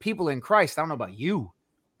people in Christ, I don't know about you,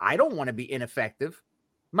 I don't want to be ineffective.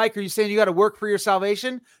 Mike, are you saying you got to work for your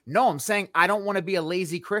salvation? No, I'm saying I don't want to be a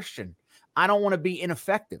lazy Christian. I don't want to be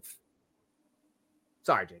ineffective.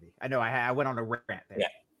 Sorry, JD. I know I went on a rant there. Yeah.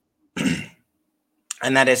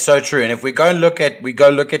 And that is so true. And if we go look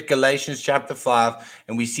at Galatians chapter 5,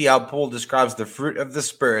 and we see how Paul describes the fruit of the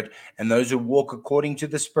Spirit and those who walk according to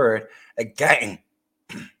the Spirit, again,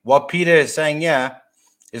 what Peter is saying here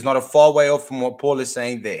is not a far way off from what Paul is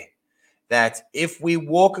saying there. That if we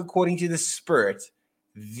walk according to the Spirit,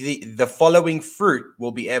 the following fruit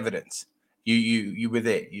will be evidence. You were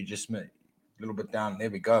there. You just a little bit down. There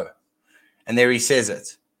we go. And there he says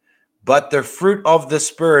it. But the fruit of the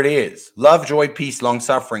Spirit is love, joy, peace,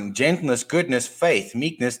 long-suffering, gentleness, goodness, faith,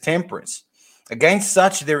 meekness, temperance. Against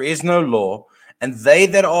such there is no law, and they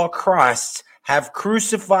that are Christ's have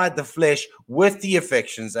crucified the flesh with the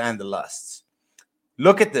affections and the lusts.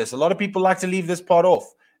 Look at this. A lot of people like to leave this part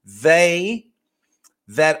off. They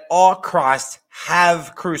that are Christ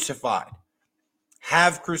have crucified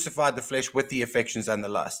the flesh with the affections and the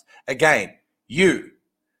lust. Again, you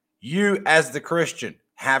as the Christian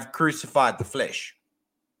have crucified the flesh.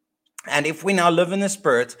 And if we now live in the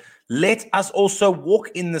Spirit, let us also walk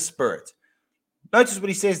in the Spirit. Notice what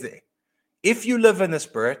he says there. If you live in the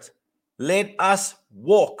Spirit, let us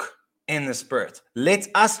walk in the Spirit. Let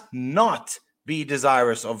us not be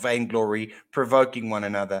desirous of vainglory, provoking one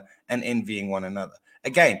another and envying one another.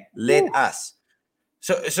 Again, let us.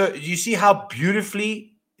 So you see how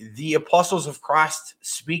beautifully the apostles of Christ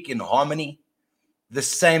speak in harmony, the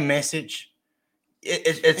same message.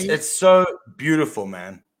 It's so beautiful,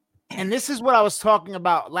 man. And this is what I was talking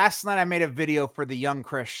about. Last night I made a video for the young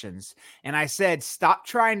Christians, and I said, stop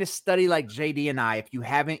trying to study like JD and I if you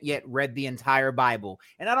haven't yet read the entire Bible.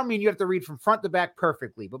 And I don't mean you have to read from front to back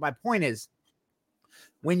perfectly, but my point is,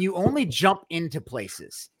 when you only jump into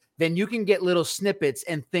places, then you can get little snippets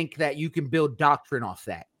and think that you can build doctrine off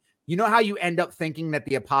that. You know how you end up thinking that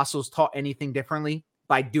the apostles taught anything differently?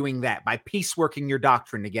 By doing that, by pieceworking your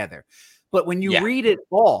doctrine together. But when you read it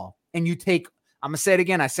all and you take, I'm going to say it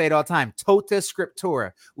again, I say it all the time, tota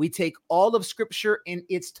scriptura. We take all of Scripture in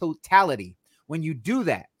its totality. When you do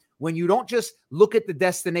that, when you don't just look at the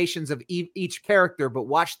destinations of each character, but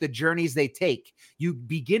watch the journeys they take, you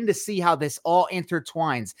begin to see how this all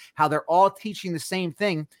intertwines, how they're all teaching the same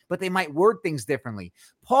thing, but they might word things differently.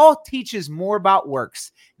 Paul teaches more about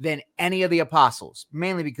works than any of the apostles,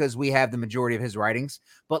 mainly because we have the majority of his writings.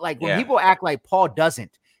 But like when people act like Paul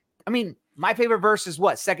doesn't, I mean, my favorite verse is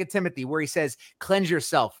what? 2 Timothy, where he says, cleanse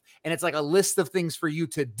yourself. And it's like a list of things for you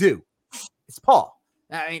to do. It's Paul.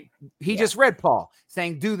 I mean, he just read Paul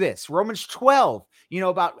saying, do this. Romans 12,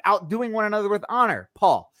 about outdoing one another with honor.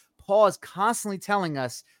 Paul is constantly telling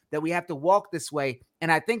us that we have to walk this way.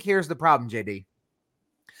 And I think here's the problem, JD.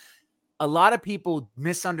 A lot of people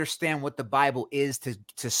misunderstand what the Bible is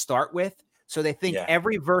to start with. So they think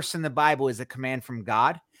every verse in the Bible is a command from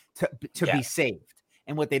God to be saved.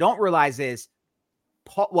 And what they don't realize is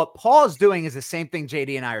what Paul is doing is the same thing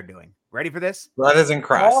JD and I are doing. Ready for this? Brothers in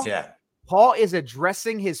Christ, Paul is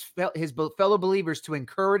addressing his fellow believers to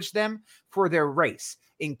encourage them for their race,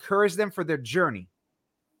 encourage them for their journey.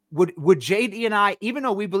 Would JD and I, even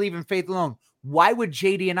though we believe in faith alone, why would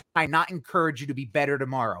JD and I not encourage you to be better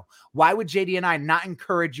tomorrow? Why would JD and I not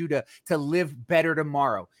encourage you to live better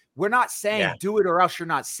tomorrow? We're not saying do it or else you're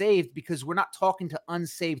not saved, because we're not talking to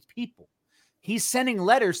unsaved people. He's sending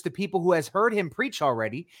letters to people who has heard him preach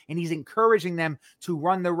already, and he's encouraging them to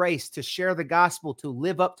run the race, to share the gospel, to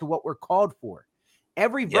live up to what we're called for.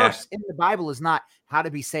 Every verse in the Bible is not how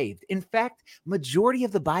to be saved. In fact, majority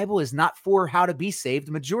of the Bible is not for how to be saved.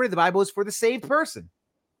 The majority of the Bible is for the saved person.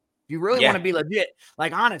 If you really want to be legit,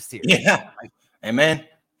 like honest here. Yeah. Amen.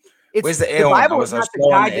 Where's the air? The Bible is not the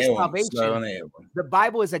guide to salvation. The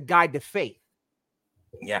Bible is a guide to faith.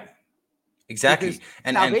 Yeah. Exactly.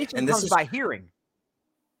 And salvation comes by hearing.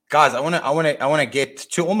 Guys, I want to get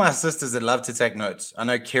to all my sisters that love to take notes. I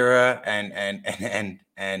know Kira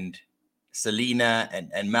and Selena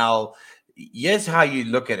and Mel. Here's how you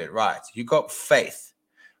look at it, right? You got faith.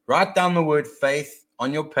 Write down the word faith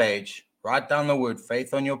on your page. Write down the word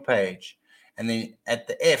faith on your page. And then at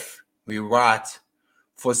the F, we write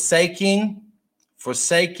forsaking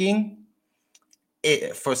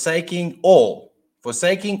all.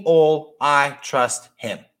 Forsaking all, I trust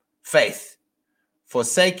him. Faith.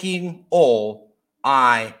 Forsaking all,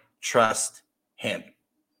 I trust him.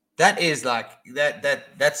 That is like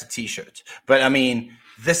that's a t-shirt. But I mean,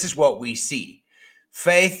 this is what we see.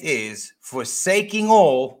 Faith is forsaking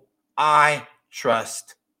all, I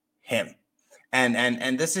trust him.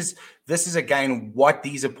 And this is again what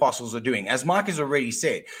these apostles are doing. As Mike has already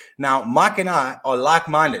said. Now, Mike and I are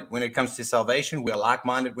like-minded when it comes to salvation. We are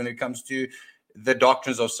like-minded when it comes to the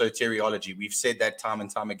doctrines of soteriology. We've said that time and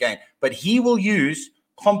time again. But he will use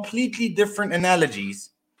completely different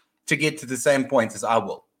analogies to get to the same point as I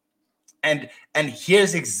will. And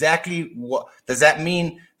here's exactly what does that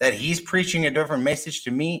mean, that he's preaching a different message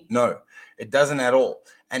to me? No, it doesn't at all.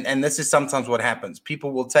 And this is sometimes what happens.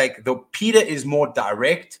 People will take Peter is more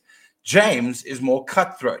direct, James is more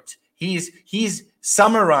cutthroat. He's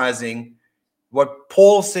summarizing what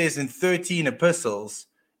Paul says in 13 epistles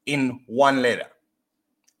in one letter.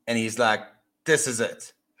 And he's like, this is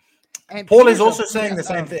it. And Paul is also saying the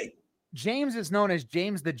same thing. James is known as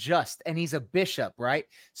James the Just, and he's a bishop, right?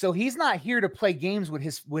 So he's not here to play games with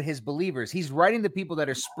his believers. He's writing to people that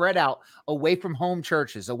are spread out away from home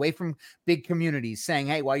churches, away from big communities, saying,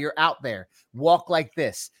 hey, while you're out there, walk like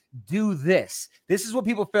this, do this. This is what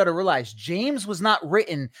people fail to realize. James was not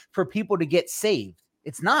written for people to get saved.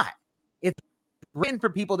 It's not. It's written for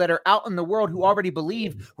people that are out in the world who already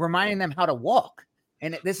believe, reminding them how to walk.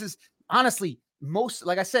 And this is honestly,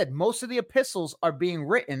 like I said, most of the epistles are being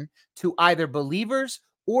written to either believers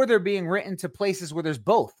or they're being written to places where there's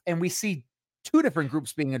both. And we see two different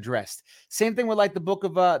groups being addressed. Same thing with like the book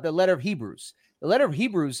of the letter of Hebrews. The letter of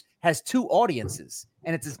Hebrews has two audiences,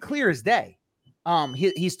 and it's as clear as day.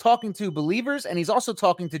 He's talking to believers, and he's also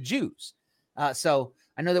talking to Jews. So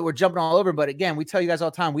I know that we're jumping all over, but again, we tell you guys all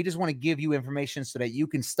the time, we just want to give you information so that you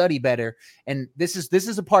can study better. And this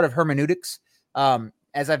is a part of hermeneutics.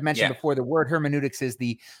 As I've mentioned before, the word hermeneutics is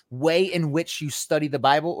the way in which you study the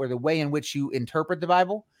Bible or the way in which you interpret the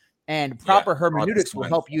Bible. And proper hermeneutics will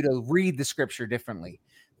help you to read the scripture differently.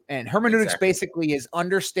 And hermeneutics basically is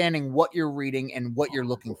understanding what you're reading and what you're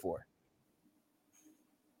looking for.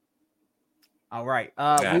 All right.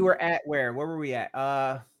 We were at where were we at?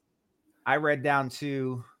 I read down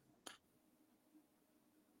to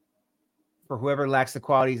for whoever lacks the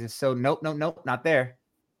qualities is so nope, not there.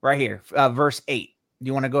 Right here. Verse 8. Do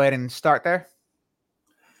you want to go ahead and start there?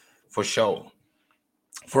 For sure.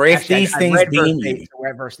 For if actually, these things be in you. We're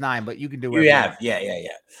at verse 9, but you can do it. You have. Yeah.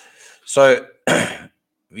 So,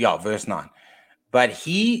 verse 9. But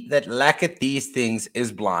he that lacketh these things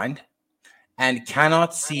is blind and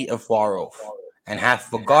cannot see afar off, and hath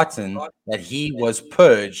forgotten that he was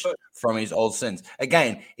purged from his old sins.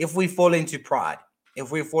 Again, if we fall into pride,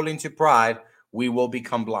 we will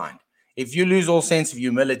become blind. If you lose all sense of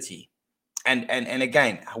humility, and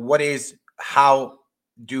again, how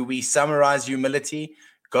do we summarize humility?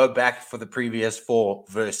 Go back for the previous 4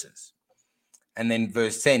 verses. And then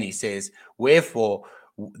verse 10, he says, wherefore,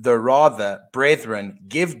 the rather, brethren,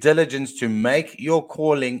 give diligence to make your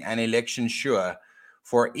calling and election sure.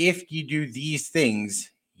 For if ye do these things,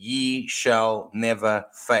 ye shall never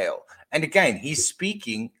fail. And again, he's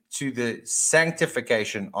speaking to the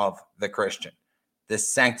sanctification of the Christian. The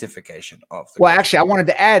sanctification of the Well, actually, I wanted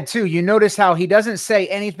to add too. You notice how he doesn't say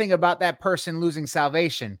anything about that person losing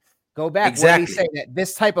salvation. Go back. What did he say? That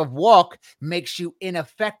this type of walk makes you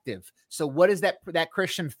ineffective. So what is that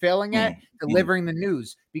Christian failing at? Delivering the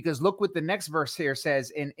news. Because look what the next verse here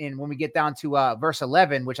says in when we get down to verse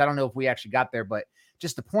 11, which I don't know if we actually got there, but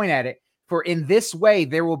just to point at it. For in this way,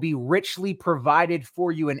 there will be richly provided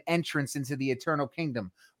for you an entrance into the eternal kingdom.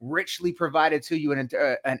 Richly provided to you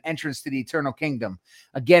an entrance to the eternal kingdom.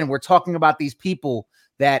 Again, we're talking about these people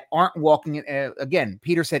that aren't walking. Again,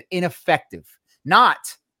 Peter said ineffective,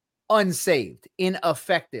 not unsaved,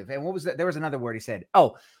 ineffective. And what was that? There was another word he said.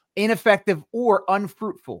 Oh, ineffective or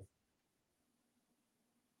unfruitful.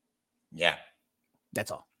 Yeah. That's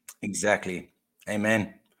all. Exactly.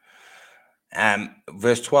 Amen.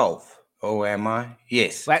 Verse 12. Oh, am I?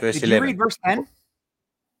 Yes. Verse verse did 11. You read verse 10?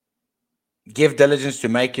 Give diligence to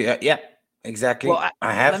make you. Yeah, exactly. Well,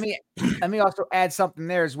 I have. Let me also add something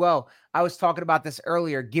there as well. I was talking about this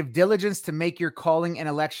earlier. Give diligence to make your calling and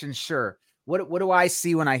election sure. What do I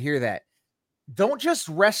see when I hear that? Don't just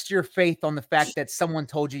rest your faith on the fact that someone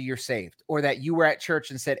told you you're saved or that you were at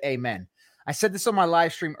church and said amen. I said this on my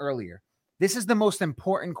live stream earlier. This is the most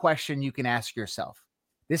important question you can ask yourself.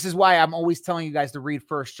 This is why I'm always telling you guys to read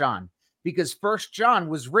 1 John. Because 1 John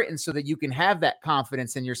was written so that you can have that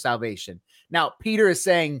confidence in your salvation. Now, Peter is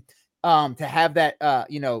saying to have that,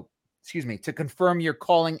 to confirm your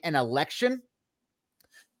calling and election.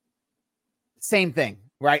 Same thing,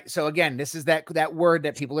 right? So again, this is that word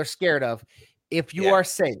that people are scared of. If you are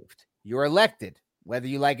saved, you're elected, whether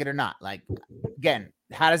you like it or not. Like, again,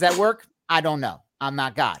 how does that work? I don't know. I'm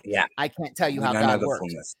not God. Yeah. I can't tell you how God works.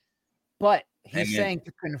 Fullness. But he's saying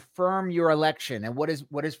to confirm your election. And what does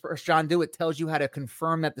 1 John do? It tells you how to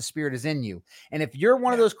confirm that the Spirit is in you. And if you're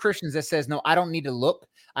one of those Christians that says, no, I don't need to look,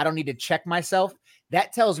 I don't need to check myself,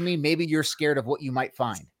 that tells me maybe you're scared of what you might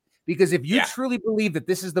find. Because if you truly believe that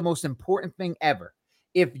this is the most important thing ever,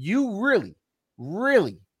 if you really,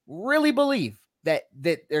 really, really believe that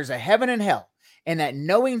there's a heaven and hell and that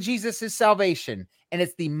knowing Jesus is salvation and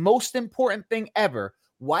it's the most important thing ever,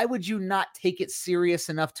 why would you not take it serious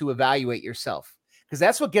enough to evaluate yourself? Because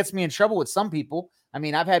that's what gets me in trouble with some people. I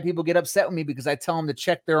mean, I've had people get upset with me because I tell them to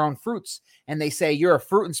check their own fruits. And they say, you're a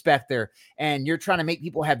fruit inspector and you're trying to make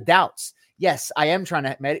people have doubts. Yes, I am trying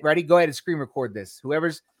to. Ready? Go ahead and screen record this.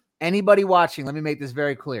 Anybody watching, let me make this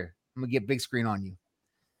very clear. I'm going to get big screen on you.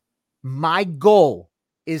 My goal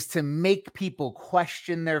is to make people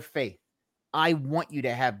question their faith. I want you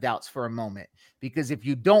to have doubts for a moment, because if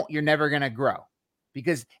you don't, you're never going to grow.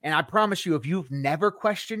 And I promise you, if you've never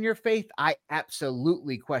questioned your faith, I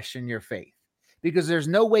absolutely question your faith, because there's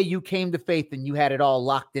no way you came to faith and you had it all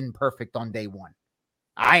locked in perfect on day one.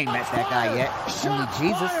 I ain't met that guy yet.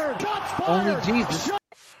 Only Jesus.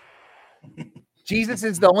 Jesus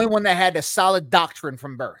is the only one that had a solid doctrine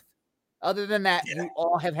from birth. Other than that, you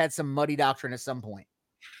all have had some muddy doctrine at some point.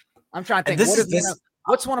 I'm trying to think.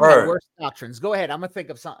 What's one of my worst doctrines? Go ahead. I'm going to think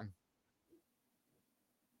of something.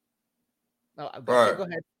 Oh, go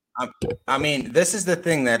ahead. I mean, this is the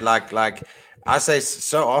thing that like I say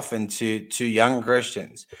so often to young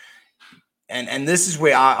Christians. And this is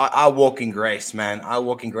where I walk in grace, man. I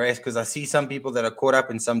walk in grace because I see some people that are caught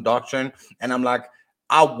up in some doctrine, and I'm like,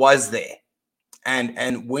 I was there.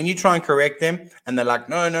 And when you try and correct them, and they're like,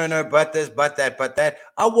 no, but this, but that,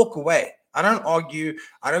 I walk away. I don't argue.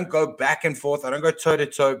 I don't go back and forth. I don't go toe to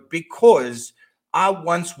toe, because I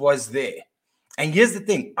once was there. And here's the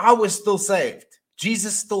thing. I was still saved.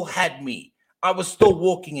 Jesus still had me. I was still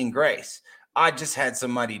walking in grace. I just had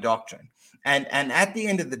some muddy doctrine. And at the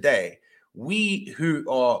end of the day, we who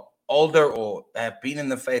are older or have been in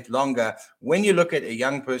the faith longer, when you look at a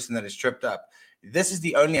young person that is tripped up, this is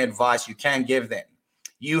the only advice you can give them.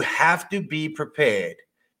 You have to be prepared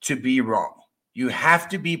to be wrong. You have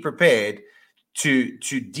to be prepared to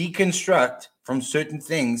deconstruct from certain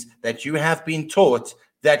things that you have been taught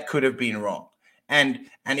that could have been wrong. And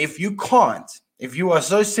if you can't, if you are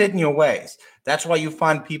so set in your ways, that's why you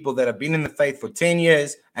find people that have been in the faith for 10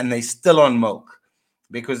 years and they're still on milk,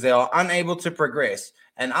 because they are unable to progress.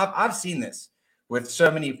 And I've seen this with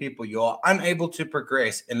so many people. You are unable to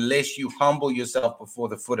progress unless you humble yourself before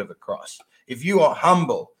the foot of the cross. If you are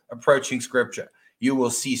humble approaching scripture, you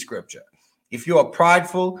will see scripture. If you are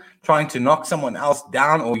prideful, trying to knock someone else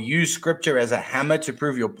down or use scripture as a hammer to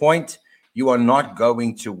prove your point, you are not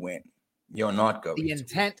going to win. You're not going. The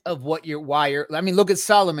intent of look at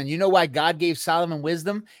Solomon. You know why God gave Solomon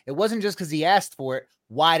wisdom? It wasn't just because he asked for it.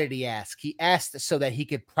 Why did he ask? He asked so that he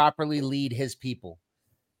could properly lead his people.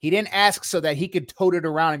 He didn't ask so that he could tote it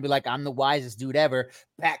around and be like, I'm the wisest dude ever.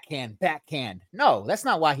 Backhand. No, that's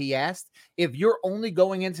not why he asked. If you're only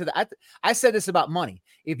going into I said this about money.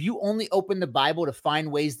 If you only open the Bible to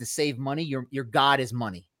find ways to save money, your God is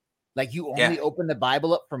money. Like, you only open the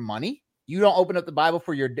Bible up for money. You don't open up the Bible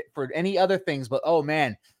for any other things, but, oh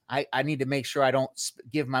man, I need to make sure I don't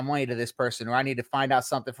give my money to this person, or I need to find out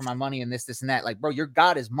something for my money and this and that. Like, bro, your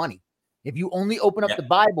God is money. If you only open up the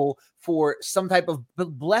Bible for some type of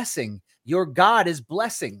blessing, your God is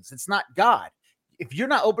blessings. It's not God. If you're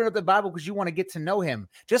not opening up the Bible because you want to get to know him,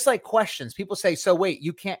 just like questions, people say, so wait,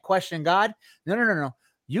 you can't question God? No.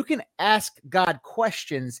 You can ask God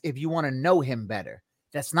questions if you want to know him better.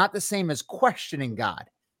 That's not the same as questioning God.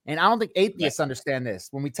 And I don't think atheists understand this.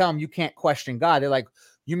 When we tell them you can't question God, they're like,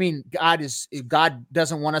 you mean God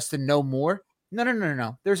doesn't want us to know more?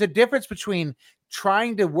 No. There's a difference between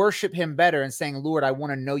trying to worship him better and saying, Lord, I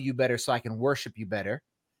want to know you better so I can worship you better.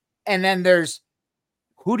 And then there's,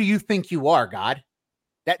 who do you think you are, God?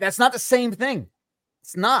 That's not the same thing.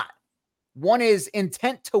 It's not. One is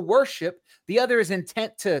intent to worship. The other is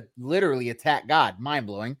intent to literally attack God.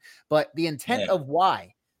 Mind-blowing. But the intent of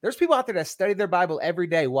why. There's people out there that study their Bible every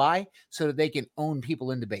day. Why? So that they can own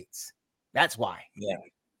people in debates. That's why. Yeah.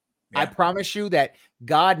 I promise you that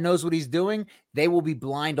God knows what he's doing. They will be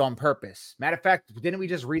blind on purpose. Matter of fact, didn't we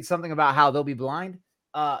just read something about how they'll be blind?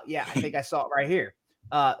 I think I saw it right here.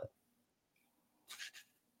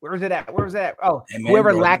 Where was it at? Oh, amen,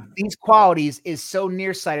 whoever lacks these qualities is so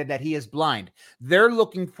nearsighted that he is blind. They're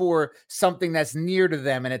looking for something that's near to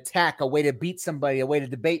them, an attack, a way to beat somebody, a way to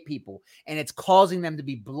debate people, and it's causing them to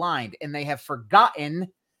be blind. And they have forgotten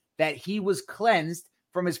that he was cleansed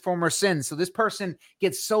from his former sins. So this person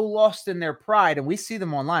gets so lost in their pride, and we see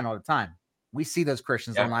them online all the time. We see those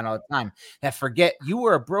Christians online all the time that forget you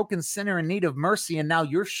were a broken sinner in need of mercy, and now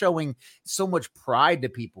you're showing so much pride to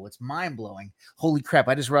people. It's mind-blowing. Holy crap,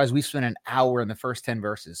 I just realized we spent an hour in the first 10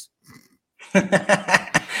 verses.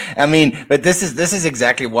 I mean, but this is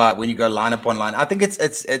exactly why when you go line upon line, I think it's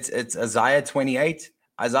Isaiah 28,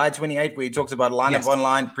 where he talks about line upon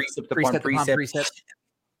line, precept upon precept.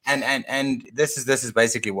 And this is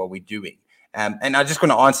basically what we're doing. And I'm just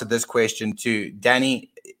going to answer this question to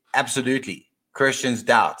Danny. Absolutely. Christians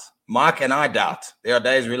doubt. Mark and I doubt. There are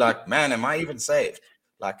days we're like, man, am I even saved?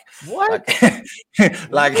 Like, what?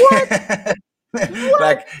 Like, what?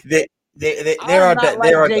 Like there are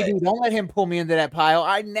JD. Don't let him pull me into that pile.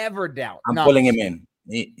 I never doubt. I'm pulling him in.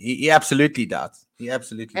 He absolutely doubts. He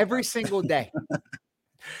absolutely every single day.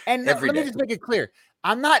 And let me just make it clear.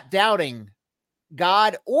 I'm not doubting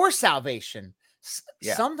God or salvation.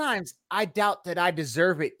 Yeah. Sometimes I doubt that I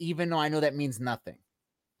deserve it, even though I know that means nothing.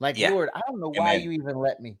 Like, Yeah. Lord, I don't know why Amen. you even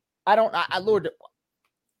let me. Lord,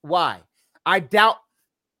 why? I doubt.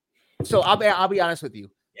 So I'll be honest with you.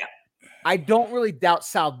 Yeah. I don't really doubt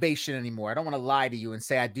salvation anymore. I don't want to lie to you and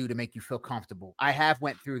say I do to make you feel comfortable. I have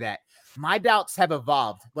went through that. My doubts have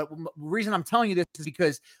evolved. But the reason I'm telling you this is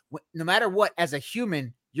because no matter what, as a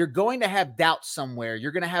human, you're going to have doubts somewhere.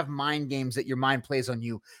 You're going to have mind games that your mind plays on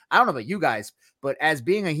you. I don't know about you guys, but as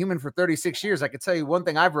being a human for 36 years, I can tell you one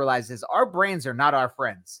thing I've realized is our brains are not our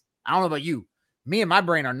friends. I don't know about you. Me and my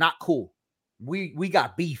brain are not cool. We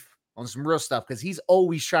got beef on some real stuff because he's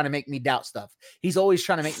always trying to make me doubt stuff. He's always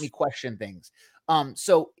trying to make me question things.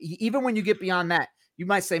 So even when you get beyond that, you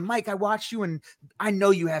might say, Mike, I watch you and I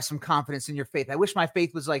know you have some confidence in your faith. I wish my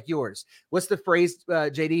faith was like yours. What's the phrase,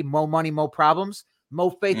 JD? More money, more problems.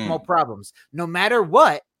 More faith, more problems. No matter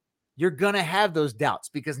what, you're going to have those doubts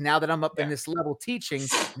because now that I'm up in this level teaching,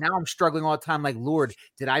 now I'm struggling all the time. Like, Lord,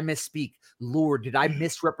 did I misspeak? Lord, did I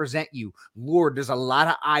misrepresent you? Lord, there's a lot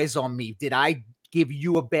of eyes on me. Did I give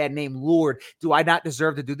you a bad name? Lord, do I not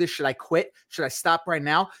deserve to do this? Should I quit? Should I stop right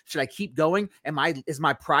now? Should I keep going? Is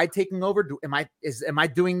my pride taking over? Am I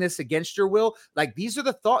doing this against your will? Like, these are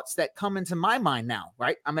the thoughts that come into my mind now,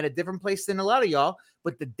 right? I'm at a different place than a lot of y'all,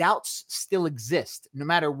 but the doubts still exist. No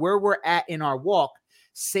matter where we're at in our walk,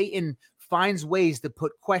 Satan finds ways to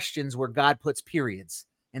put questions where God puts periods.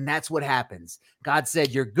 And that's what happens. God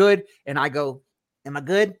said, you're good. And I go, am I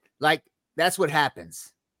good? Like, that's what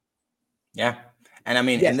happens. Yeah. And I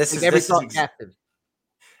mean, yes, and this is captive.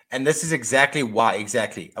 And this is exactly why.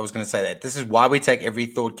 Exactly, I was going to say that. This is why we take every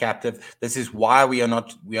thought captive. This is why we are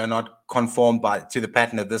not conformed to the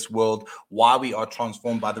pattern of this world. Why we are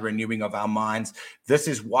transformed by the renewing of our minds. This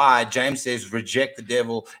is why James says, "Reject the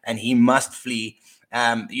devil, and he must flee."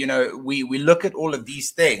 We look at all of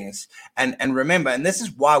these things and remember, and this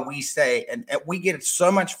is why we say, and we get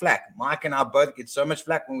so much flack. Mike and I both get so much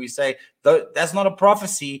flack when we say, that's not a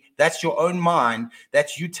prophecy. That's your own mind.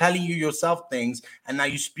 That's you telling yourself things. And now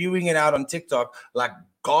you're spewing it out on TikTok like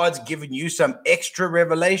God's given you some extra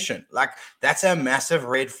revelation. Like, that's a massive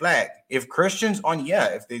red flag. If Christians on here,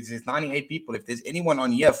 if there's 98 people, if there's anyone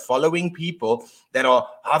on here following people that are,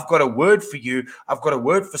 I've got a word for you, I've got a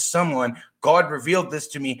word for someone, God revealed this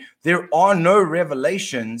to me. There are no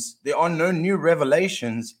revelations. There are no new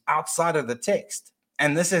revelations outside of the text.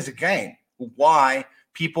 And this is, again, why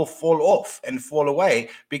people fall off and fall away,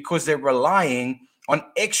 because they're relying on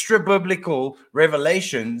extra biblical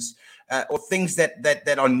revelations or things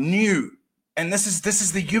that are new. And this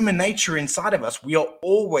is the human nature inside of us. We are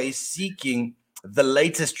always seeking the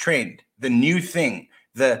latest trend, the new thing.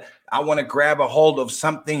 I want to grab a hold of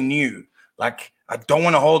something new. Like, I don't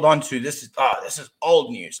want to hold on to this is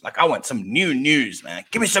old news. Like, I want some new news, man.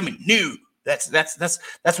 Give me something new. That's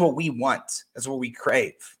what we want. That's what we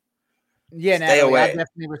crave. Yeah, Natalie, I'll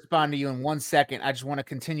definitely respond to you in 1 second. I just want to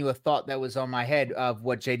continue a thought that was on my head of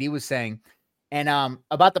what JD was saying. And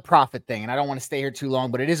about the prophet thing, and I don't want to stay here too long,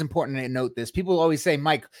 but it is important to note this. People always say,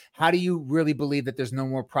 Mike, how do you really believe that there's no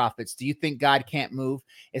more prophets? Do you think God can't move?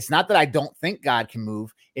 It's not that I don't think God can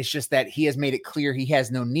move. It's just that he has made it clear he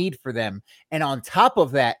has no need for them. And on top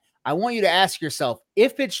of that, I want you to ask yourself,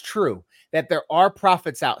 if it's true that there are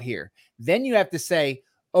prophets out here, then you have to say,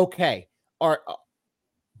 okay,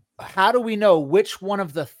 how do we know which one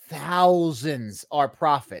of the thousands are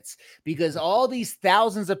prophets? Because all these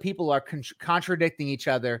thousands of people are contradicting each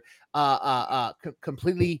other,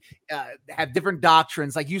 completely have different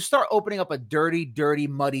doctrines. Like, you start opening up a dirty,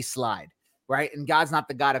 muddy slide, right? And God's not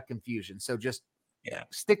the God of confusion. So just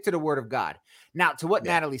stick to the word of God. Now, to what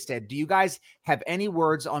Natalie said, do you guys have any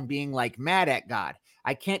words on being like mad at God?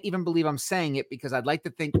 I can't even believe I'm saying it because I'd like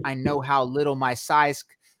to think I know how little my size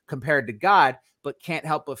compared to God, but can't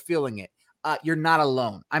help but feeling it. You're not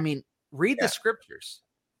alone. I mean, read the scriptures.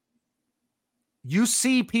 You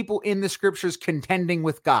see people in the scriptures contending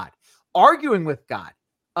with God, arguing with God.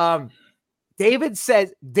 David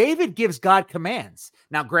gives God commands.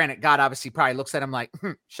 Now, granted, God obviously probably looks at him like,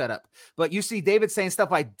 shut up. But you see David saying stuff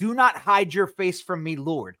like, do not hide your face from me,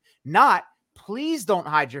 Lord. Not, please don't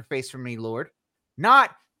hide your face from me, Lord.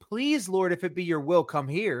 Not, please, Lord, if it be your will, come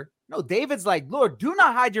here. No, David's like, Lord, do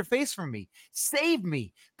not hide your face from me. Save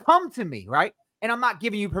me. Come to me, right? And I'm not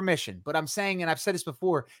giving you permission, but I'm saying, and I've said this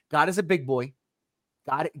before, God is a big boy.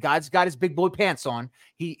 God's got his big boy pants on.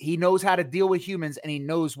 He knows how to deal with humans, and he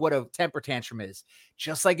knows what a temper tantrum is.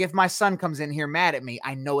 Just like if my son comes in here mad at me,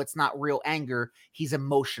 I know it's not real anger. He's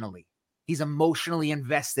emotionally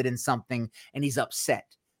invested in something, and he's upset.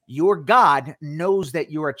 Your God knows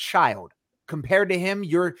that you're a child. compared to him,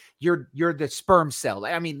 you're the sperm cell.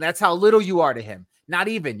 I mean, that's how little you are to him. Not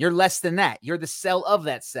even. You're less than that. You're the cell of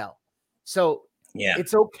that cell. So Yeah.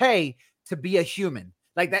 it's okay to be a human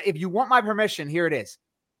like that. If you want my permission, here it is.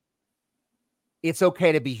 It's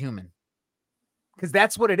okay to be human, because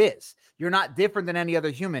that's what it is. You're not different than any other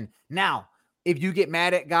human. Now, if you get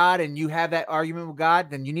mad at God and you have that argument with God,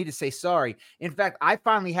 then you need to say sorry. In fact, I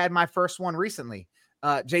finally had my first one recently.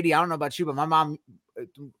 JD, I don't know about you, but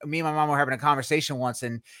me and my mom were having a conversation once,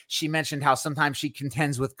 and she mentioned how sometimes she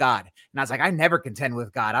contends with God. And I was like, I never contend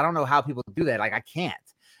with God. I don't know how people do that. Like, I can't.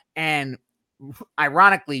 And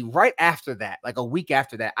ironically, right after that, like a week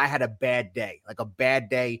after that, I had a bad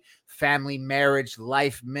day, family, marriage,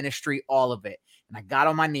 life, ministry, all of it. And I got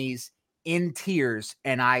on my knees in tears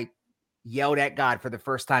and I yelled at God for the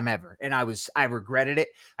first time ever. And I regretted it.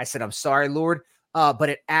 I said, I'm sorry, Lord. But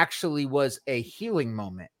it actually was a healing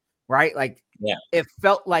moment, right? Like, Yeah. It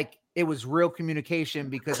felt like it was real communication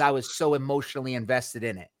because I was so emotionally invested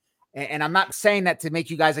in it. And I'm not saying that to make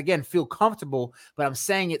you guys, again, feel comfortable, but I'm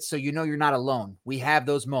saying it so you know you're not alone. We have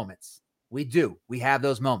those moments. We do. We have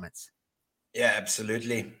those moments. Yeah,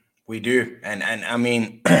 absolutely. We do. And I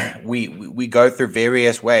mean, we go through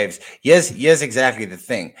various waves. Yes, exactly the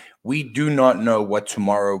thing. We do not know what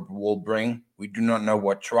tomorrow will bring. We do not know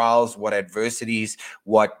what trials, what adversities,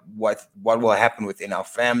 what will happen within our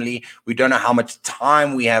family. We don't know how much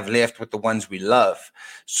time we have left with the ones we love.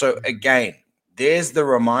 So again, there's the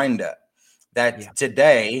reminder that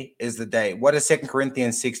today is the day. What does 2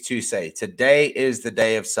 Corinthians 6:2 say? Today is the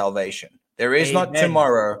day of salvation. There is not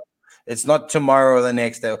tomorrow. It's not tomorrow or the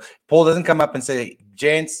next day. Paul doesn't come up and say,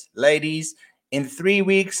 gents, ladies, in 3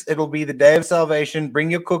 weeks, it'll be the day of salvation. Bring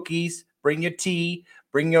your cookies, bring your tea,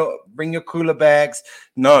 bring your cooler bags.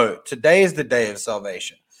 No, today is the day of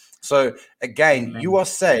salvation. So again, you are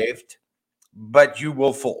saved, but you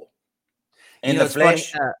will fall. In the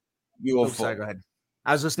flesh, you will fall. Sorry, go ahead.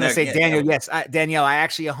 I was just going to say, Daniel, yes, Danielle, I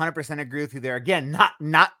actually 100% agree with you there. Again,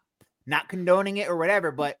 not condoning it or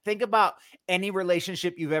whatever, but think about any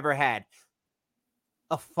relationship you've ever had.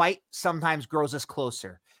 A fight sometimes grows us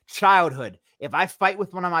closer. Childhood. If I fight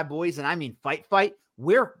with one of my boys, and I mean fight,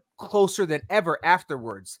 we're closer than ever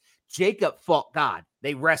afterwards. Jacob fought God.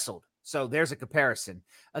 They wrestled. So there's a comparison.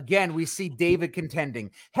 Again, we see David contending.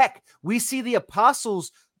 Heck, we see the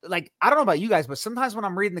apostles. Like, I don't know about you guys, but sometimes when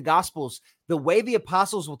I'm reading the Gospels, the way the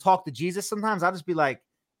apostles will talk to Jesus, sometimes I'll just be like,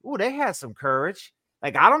 oh, they had some courage.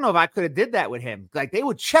 Like, I don't know if I could have did that with him. Like, they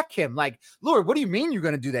would check him. Like, Lord, what do you mean you're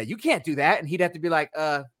going to do that? You can't do that. And he'd have to be like,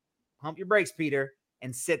 pump your brakes, Peter,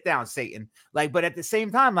 and sit down, Satan. Like, but at the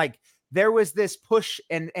same time, like, there was this push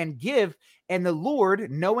and give. And the Lord,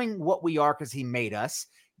 knowing what we are because he made us,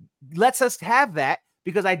 lets us have that.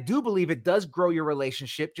 Because I do believe it does grow your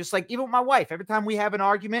relationship. Just like even with my wife, every time we have an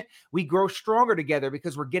argument, we grow stronger together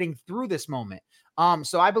because we're getting through this moment.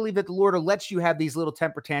 So I believe that the Lord will let you have these little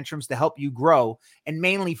temper tantrums to help you grow. And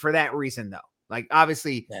mainly for that reason, though. Like,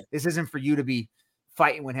 obviously, this isn't for you to be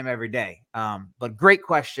fighting with him every day. But great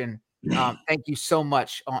question. Thank you so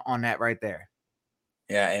much on that right there.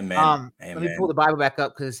 Yeah, amen. Let me pull the Bible back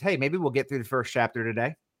up because, hey, maybe we'll get through the first chapter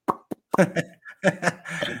today.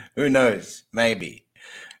 Who knows? Maybe.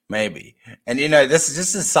 And this is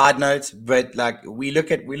just a side note, but like we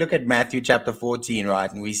look at Matthew chapter 14,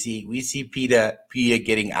 right? And we see Peter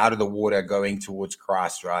getting out of the water going towards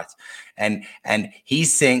Christ, right? And he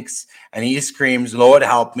sinks and he screams, Lord,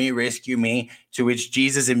 help me, rescue me, to which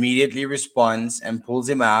Jesus immediately responds and pulls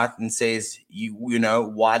him out and says, you know,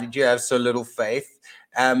 why did you have so little faith?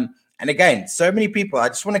 And again, so many people, I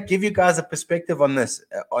just want to give you guys a perspective on this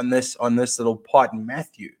little part in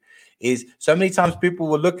Matthew. Is so many times people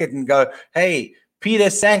will look at it and go, hey, Peter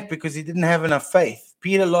sank because he didn't have enough faith.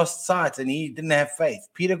 Peter lost sight and he didn't have faith.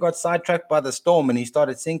 Peter got sidetracked by the storm and he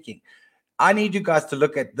started sinking. I need you guys to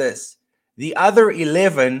look at this. The other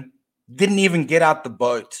 11 didn't even get out the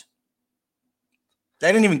boat.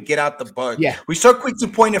 They didn't even get out the boat. Yeah. We're so quick to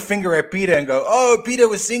point a finger at Peter and go, oh, Peter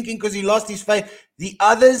was sinking because he lost his faith. The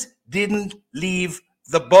others didn't leave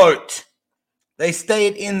the boat. They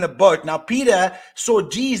stayed in the boat. Now, Peter saw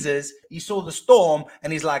Jesus. He saw the storm,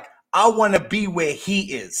 and he's like, I want to be where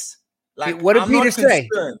he is. Like, what did Peter say?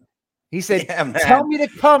 He said, tell me to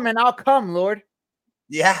come, and I'll come, Lord.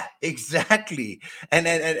 Yeah, exactly.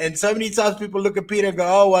 And so many times people look at Peter and go,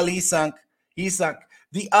 oh, well, he sunk.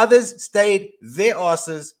 The others stayed their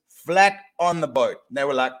asses flat on the boat. They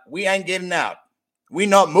were like, we ain't getting out. We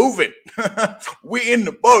not moving. We in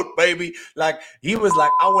the boat, baby. Like, he was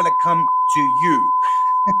like, I want to come to you.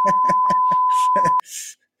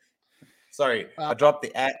 Sorry, I dropped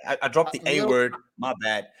the I dropped the A little- word. My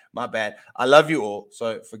bad. I love you all,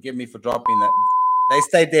 so forgive me for dropping that. They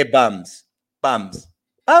stayed there, bums.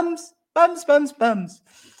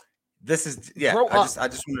 This is Grow I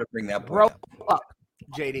just want to bring that point Grow up. up,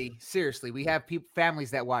 JD. Seriously, we have families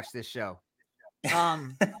that watch this show.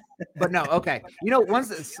 But no, okay. You know,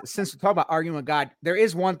 since we talk about arguing with God, there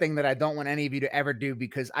is one thing that I don't want any of you to ever do,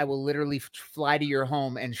 because I will literally fly to your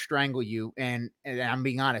home and strangle you. And I'm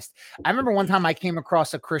being honest. I remember one time I came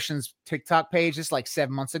across a Christian's TikTok page just like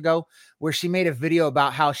 7 months ago, where she made a video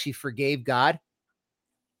about how she forgave God.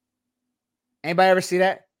 Anybody ever see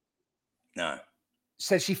that? No.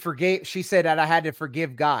 Said she said that I had to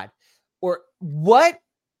forgive God. Or what?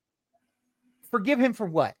 Forgive him for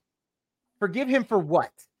what? Forgive him for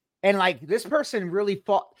what? And like, this person really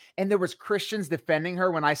fought, and there was Christians defending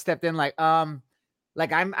her when I stepped in, like I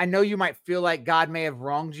know you might feel like God may have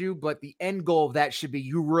wronged you, but the end goal of that should be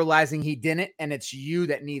you realizing he didn't, and it's you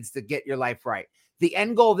that needs to get your life right. The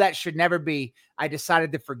end goal of that should never be, I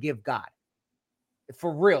decided to forgive God.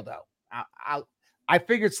 For real though. I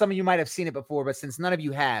figured some of you might have seen it before, but since none of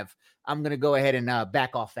you have, I'm going to go ahead and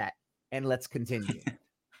back off that, and let's continue.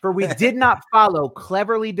 For we did not follow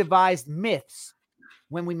cleverly devised myths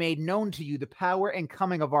when we made known to you the power and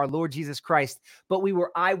coming of our Lord Jesus Christ, but we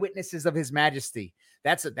were eyewitnesses of his majesty.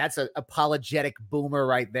 That's an apologetic boomer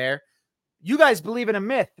right there. You guys believe in a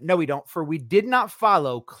myth. No, we don't. For we did not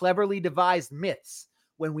follow cleverly devised myths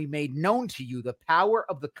when we made known to you the power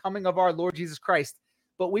of the coming of our Lord Jesus Christ,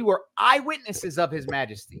 but we were eyewitnesses of his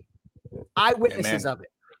majesty. Eyewitnesses of it.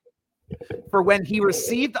 For when he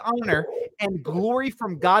received honor and glory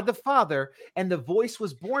from God the Father, and the voice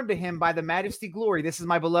was borne to him by the majesty glory, this is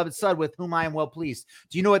my beloved son with whom I am well pleased.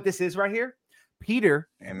 Do you know what this is right here? Peter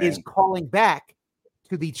is calling back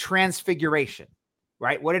to the transfiguration,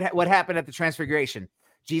 right? What happened at the transfiguration?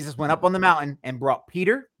 Jesus went up on the mountain and brought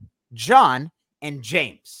Peter, John, and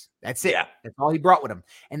James. That's it. Yeah. That's all he brought with him.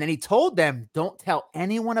 And then he told them, don't tell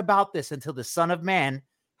anyone about this until the Son of Man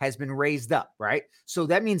has been raised up, right? So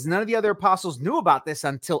that means none of the other apostles knew about this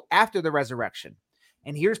until after the resurrection.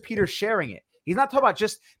 And here's Peter sharing it. He's not talking about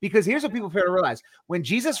just, because here's what people fail to realize. When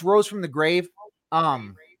Jesus rose from the grave,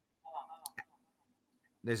 there's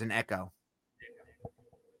an echo.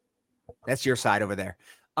 That's your side over there.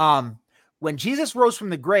 When Jesus rose from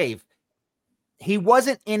the grave, he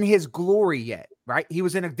wasn't in his glory yet, right? He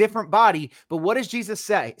was in a different body. But what does Jesus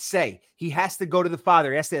say? He has to go to the Father.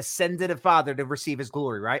 He has to ascend to the Father to receive his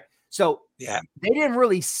glory, right? So they didn't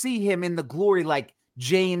really see him in the glory like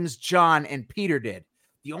James, John, and Peter did.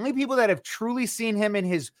 The only people that have truly seen him in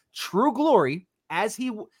his true glory, I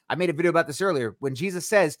made a video about this earlier, when Jesus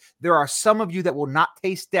says, there are some of you that will not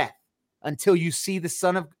taste death until you see the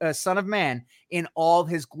Son of Man in all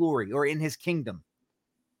his glory, or in his kingdom.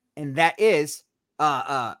 And that is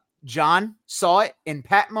John saw it in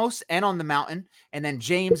Patmos and on the mountain, and then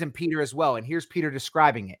James and Peter as well. And here's Peter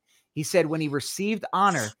describing it. He said, when he received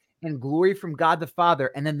honor and glory from God the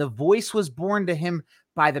Father, and then the voice was borne to him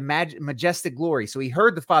by the majestic glory. So he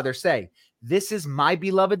heard the Father say, this is my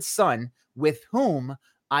beloved Son, with whom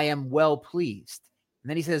I am well pleased.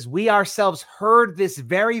 And then he says, we ourselves heard this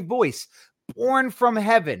very voice born from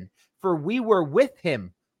heaven, for we were with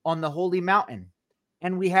him on the holy mountain.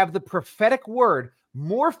 And we have the prophetic word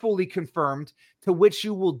more fully confirmed, to which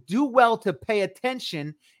you will do well to pay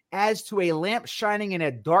attention, as to a lamp shining in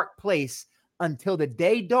a dark place until the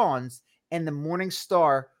day dawns and the morning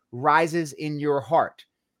star rises in your heart.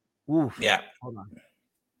 Oof. Yeah. Hold on.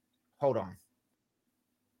 Hold on.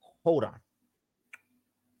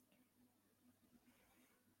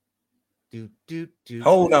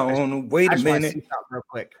 Wait a minute. Real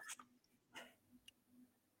quick.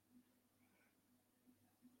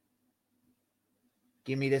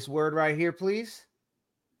 Give me this word right here, please.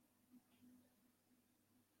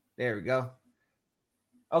 There we go.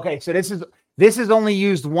 Okay, so this is only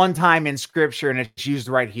used one time in scripture, and it's used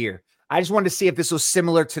right here. I just wanted to see if this was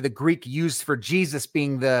similar to the Greek used for Jesus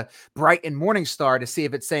being the bright and morning star, to see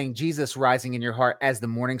if it's saying Jesus rising in your heart as the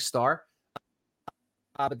morning star.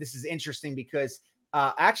 But this is interesting because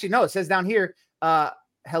actually, no, it says down here,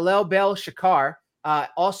 Hallel Bel Shakar,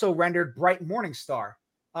 also rendered bright morning star.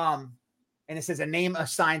 And it says a name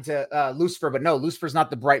assigned to Lucifer, but no, Lucifer's not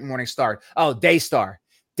the bright morning star. Oh, day star.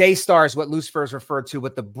 Day star is what Lucifer is referred to,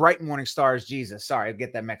 but the bright morning star is Jesus. Sorry, I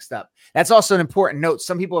get that mixed up. That's also an important note.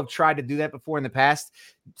 Some people have tried to do that before in the past.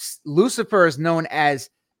 Lucifer is known as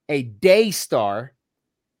a day star.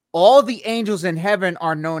 All the angels in heaven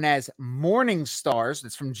are known as morning stars.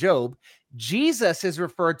 That's from Job. Jesus is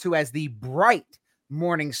referred to as the bright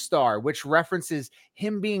morning star, which references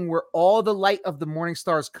him being where all the light of the morning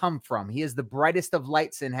stars come from. He is the brightest of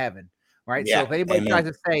lights in heaven, right? Yeah, so if anybody tries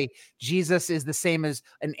to say Jesus is the same as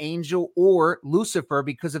an angel or Lucifer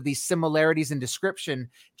because of these similarities in description,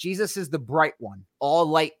 Jesus is the bright one. All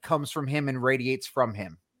light comes from him and radiates from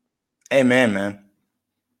him. Amen, man.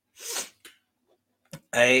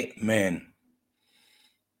 Amen.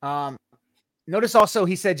 Notice also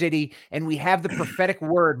he said, JD, and we have the prophetic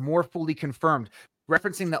word more fully confirmed,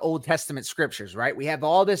 referencing the Old Testament scriptures, right? We have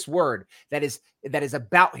all this word that is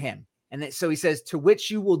about him. And so he says, to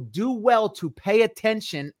which you will do well to pay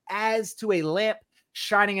attention as to a lamp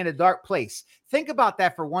shining in a dark place. Think about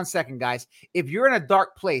that for 1 second, guys. If you're in a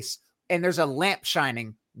dark place and there's a lamp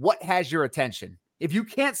shining, what has your attention? If you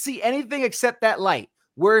can't see anything except that light,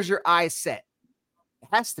 where's your eyes set? It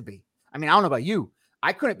has to be. I mean, I don't know about you.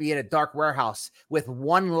 I couldn't be in a dark warehouse with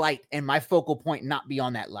one light and my focal point not be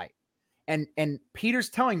on that light. And Peter's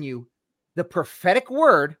telling you the prophetic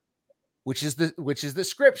word, which is the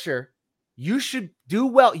scripture, you should do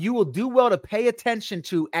well. You will do well to pay attention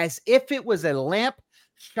to as if it was a lamp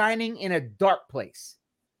shining in a dark place.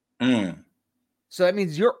 So that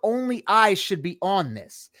means your only eyes should be on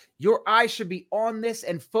this. Your eyes should be on this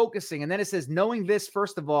and focusing. And then it says, knowing this,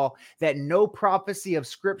 first of all, that no prophecy of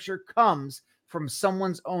scripture comes from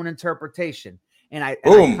someone's own interpretation. And I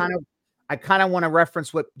kind of want to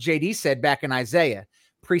reference what JD said back in Isaiah,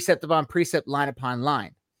 precept upon precept, line upon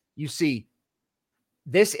line. You see,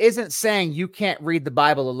 this isn't saying you can't read the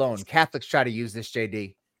Bible alone. Catholics try to use this,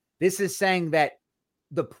 JD. This is saying that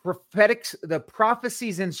the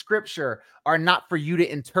prophecies in scripture are not for you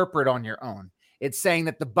to interpret on your own. It's saying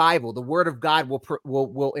that the Bible, the word of God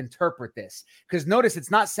will interpret this. Because notice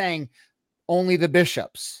it's not saying only the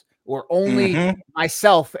bishops or only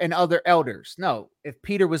myself and other elders. No, if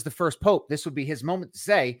Peter was the first pope, this would be his moment to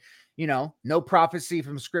say, no prophecy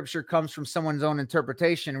from scripture comes from someone's own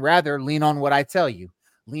interpretation. Rather, lean on what I tell you.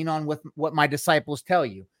 Lean on what my disciples tell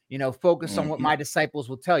you. Focus on what my disciples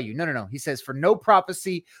will tell you. No. He says, for no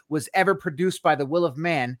prophecy was ever produced by the will of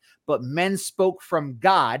man, but men spoke from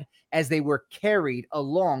God as they were carried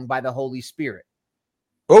along by the Holy Spirit.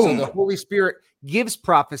 So the Holy Spirit gives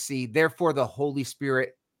prophecy. Therefore, the Holy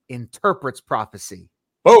Spirit interprets prophecy.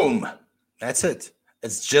 Boom. That's it.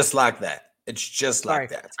 It's just like that. It's just like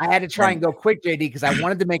that. I had to try and go quick, JD, because I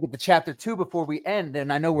wanted to make it to chapter 2 before we end.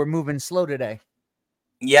 And I know we're moving slow today.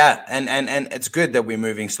 Yeah, and it's good that we're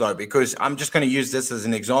moving slow, because I'm just going to use this as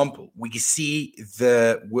an example. We see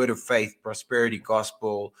the word of faith, prosperity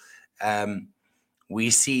gospel. We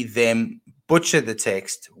see them butcher the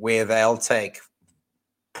text where they'll take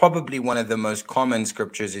probably one of the most common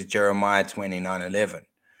scriptures is Jeremiah 29:11,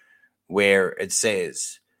 where it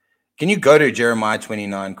says, can you go to Jeremiah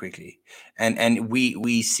 29 quickly? And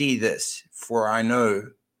we see this, for I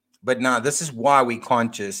know, but now this is why we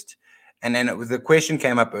can't just. And then the question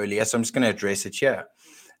came up earlier, so I'm just going to address it here.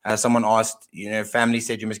 Someone asked, family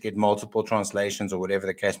said you must get multiple translations or whatever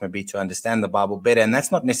the case may be to understand the Bible better. And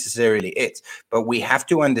that's not necessarily it. But we have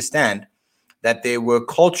to understand that there were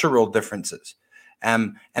cultural differences.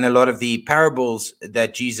 And a lot of the parables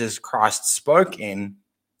that Jesus Christ spoke in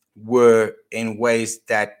were in ways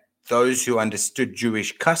that those who understood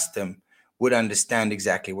Jewish custom would understand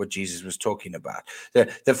exactly what Jesus was talking about.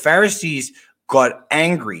 The Pharisees got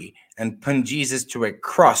angry and pinned Jesus to a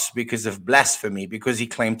cross because of blasphemy, because he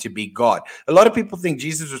claimed to be God. A lot of people think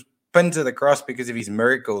Jesus was pinned to the cross because of his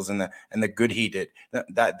miracles and the good he did.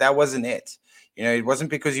 That wasn't it. It wasn't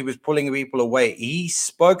because he was pulling people away. He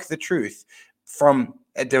spoke the truth from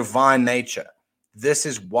a divine nature. This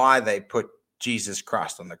is why they put Jesus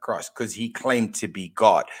Christ on the cross, because he claimed to be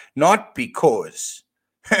God, not because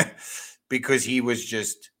he was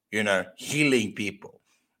just, healing people.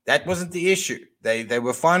 That wasn't the issue. They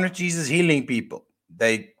were fine with Jesus healing people.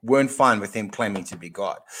 They weren't fine with him claiming to be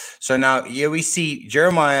God. So now here we see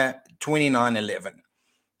Jeremiah 29:11,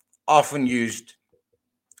 often used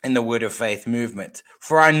in the word of faith movement.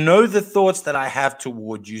 For I know the thoughts that I have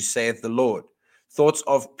toward you, saith the Lord, thoughts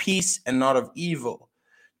of peace and not of evil,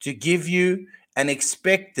 to give you an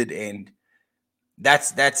expected end.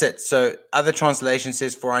 That's it. So other translation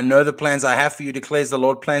says, for I know the plans I have for you, declares the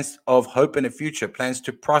Lord, plans of hope and a future, plans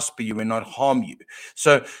to prosper you and not harm you.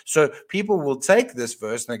 So people will take this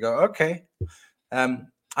verse and they go, okay,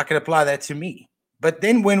 I can apply that to me. But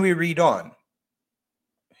then when we read on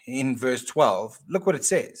in verse 12, look what it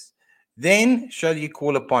says. Then shall ye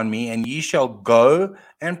call upon me, and ye shall go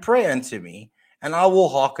and pray unto me, and I will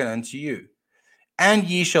hearken unto you. And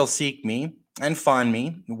ye shall seek me and find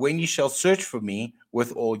me when ye shall search for me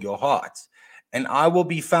with all your heart. And I will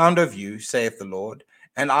be found of you, saith the Lord,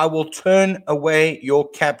 and I will turn away your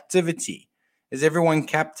captivity. Is everyone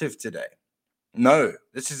captive today? No,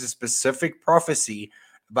 this is a specific prophecy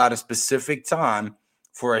about a specific time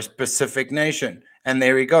for a specific nation. And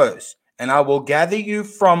there he goes. And I will gather you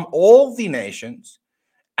from all the nations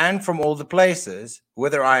and from all the places,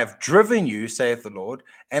 whither I have driven you, saith the Lord,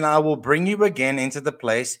 and I will bring you again into the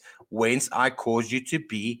place whence I caused you to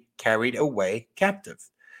be carried away captive.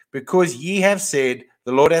 Because ye have said,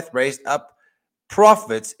 the Lord hath raised up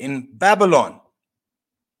prophets in Babylon.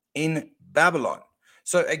 In Babylon.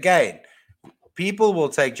 So again, people will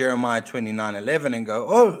take Jeremiah 29:11 and go,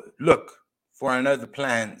 oh, look, for I know the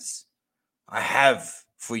plans I have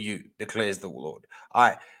for you, declares the Lord.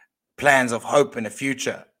 Plans of hope and a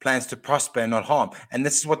future, plans to prosper and not harm. And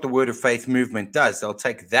this is what the Word of Faith movement does. They'll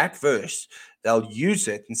take that verse, they'll use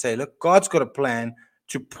it and say, look, God's got a plan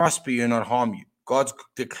to prosper you and not harm you. God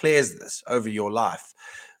declares this over your life.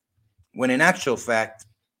 When in actual fact,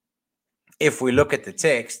 if we look at the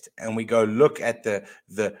text and we go look at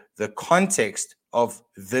the context of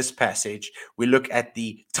this passage, we look at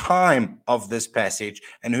the time of this passage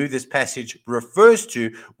and who this passage refers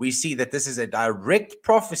to, we see that this is a direct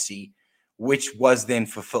prophecy which was then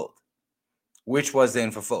fulfilled. We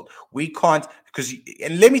can't,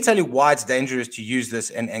 and let me tell you why it's dangerous to use this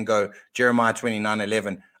and go Jeremiah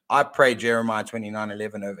 29:11. I pray Jeremiah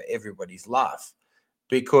 29:11 over everybody's life,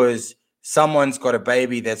 because someone's got a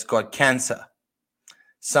baby that's got cancer.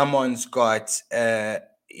 Someone's got,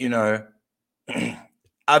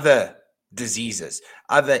 other diseases,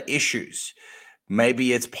 other issues.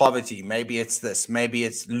 Maybe it's poverty. Maybe it's this. Maybe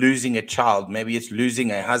it's losing a child. Maybe it's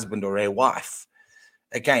losing a husband or a wife.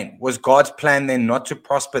 Again, was God's plan then not to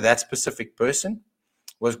prosper that specific person?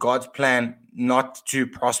 Was God's plan not to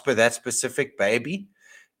prosper that specific baby?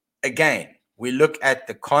 Again, we look at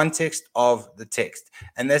the context of the text.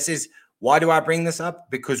 And this is, why do I bring this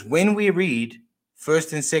up? Because when we read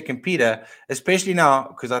 1st and 2nd Peter, especially now,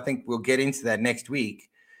 because I think we'll get into that next week,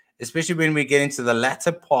 especially when we get into the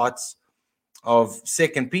latter parts of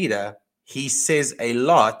 2nd Peter, he says a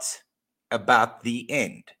lot about the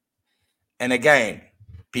end. And again,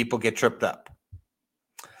 people get tripped up.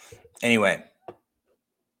 Anyway,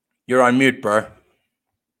 you're on mute, bro.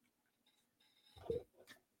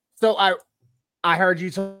 So I heard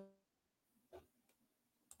you talk.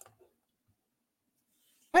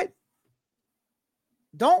 What?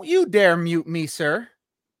 Don't you dare mute me, sir.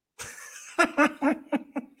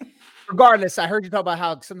 Regardless, I heard you talk about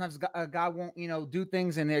how sometimes God won't, do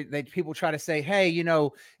things, and people try to say, hey,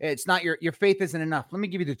 it's not your faith isn't enough. Let me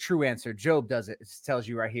give you the true answer. Job does it. It tells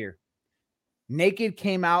you right here. Naked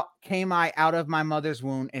came I out of my mother's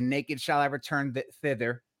womb, and naked shall I return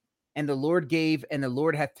thither. And the Lord gave, and the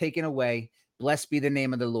Lord hath taken away. Blessed be the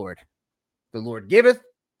name of the Lord. The Lord giveth,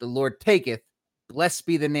 the Lord taketh. Blessed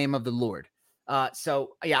be the name of the Lord.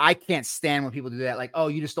 So yeah, I can't stand when people do that. Like, oh,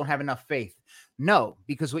 you just don't have enough faith. No,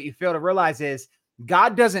 because what you fail to realize is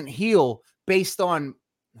God doesn't heal based on,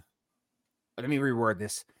 let me reword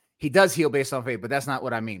this. He does heal based on faith, but that's not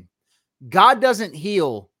what I mean. God doesn't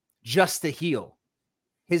heal just to heal.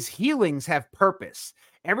 His healings have purpose.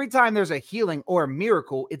 Every time there's a healing or a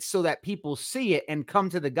miracle, it's so that people see it and come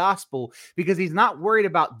to the gospel, because he's not worried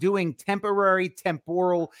about doing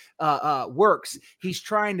temporal works. He's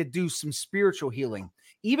trying to do some spiritual healing.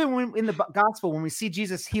 Even when in the gospel, when we see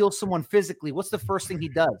Jesus heal someone physically, what's the first thing he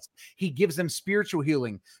does? He gives them spiritual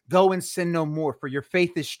healing. Go and sin no more, for your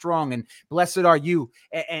faith is strong, and blessed are you,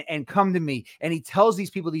 and come to me. And he tells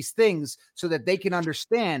these people these things so that they can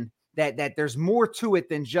understand that there's more to it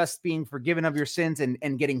than just being forgiven of your sins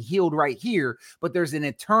and getting healed right here, but there's an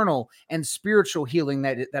eternal and spiritual healing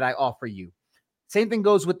that I offer you. Same thing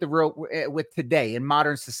goes with with today in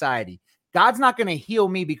modern society. God's not going to heal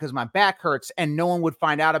me because my back hurts and no one would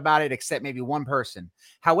find out about it except maybe one person.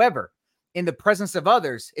 However, in the presence of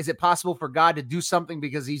others, is it possible for God to do something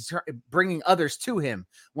because he's bringing others to him?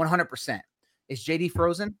 100%. Is JD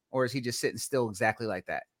frozen, or is he just sitting still exactly like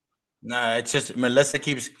that? No, it's just Melissa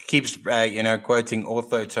keeps quoting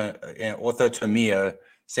orthotomeo,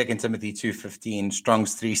 2 Timothy 2:15,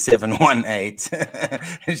 Strong's 3718.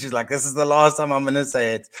 And she's like, this is the last time I'm going to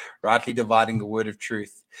say it. Rightly dividing the word of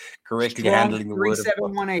truth, correctly handling the word of God.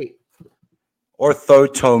 3718.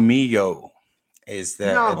 Orthotomeo is the.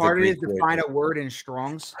 You know how hard it is to find a word in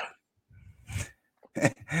Strong's?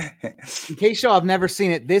 In case y'all have never seen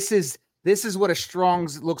it, this is what a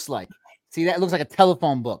Strong's looks like. See, that looks like a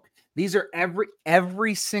telephone book. These are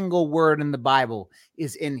every single word in the Bible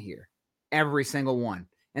is in here. Every single one.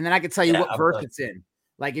 And then I can tell you what verse it's in.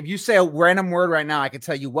 Like if you say a random word right now, I can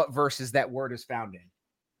tell you what verses that word is found in.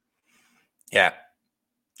 Yeah.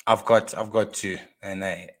 I've got two, and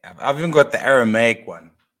I've even got the Aramaic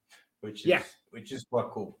one, which is quite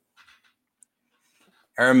cool.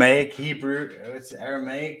 Aramaic, Hebrew. It's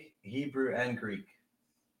Aramaic, Hebrew, and Greek.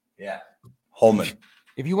 Yeah, Holman.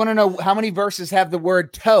 If you want to know how many verses have the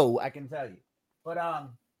word toe, I can tell you. But all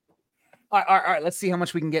right. Let's see how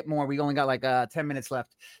much we can get more. We only got like 10 minutes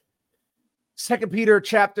left. 2 Peter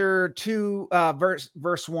chapter 2,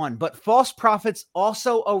 verse 1. But false prophets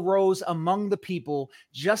also arose among the people,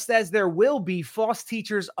 just as there will be false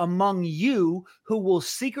teachers among you who will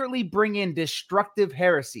secretly bring in destructive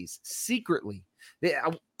heresies. Secretly.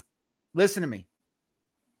 Listen to me.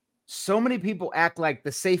 So many people act like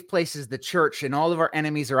the safe place is the church and all of our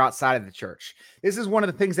enemies are outside of the church. This is one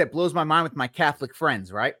of the things that blows my mind with my Catholic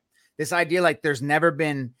friends, right? This idea like there's never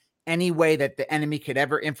been any way that the enemy could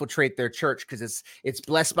ever infiltrate their church because it's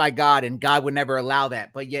blessed by God and God would never allow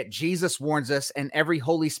that. But yet Jesus warns us, and every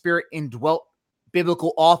Holy Spirit indwelt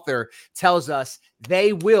biblical author tells us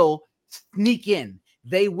they will sneak in.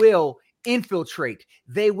 They will infiltrate.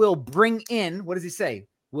 They will bring in, what does he say?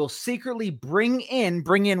 Will secretly bring in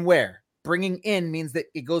where? Bringing in means that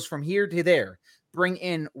it goes from here to there. Bring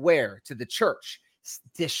in where? To the church.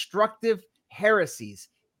 Destructive heresies,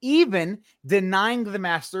 even denying the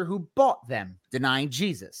master who bought them, denying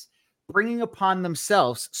Jesus, bringing upon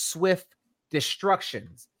themselves swift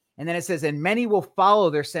destructions. And then it says, and many will follow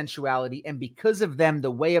their sensuality, and because of them, the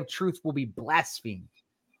way of truth will be blasphemed.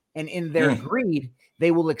 And in their greed,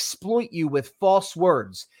 they will exploit you with false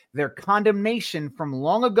words. Their condemnation from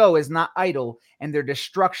long ago is not idle, and their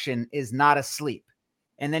destruction is not asleep.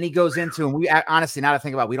 And then he goes into, and we honestly, now to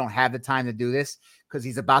think about, we don't have the time to do this because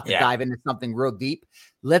he's about to dive into something real deep.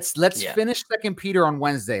 Let's finish 2 Peter on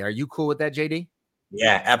Wednesday. Are you cool with that, JD?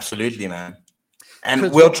 Yeah, absolutely, man.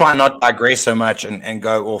 And we'll try not digress so much and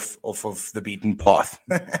go off of the beaten path.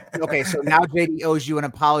 Okay, so now JD owes you an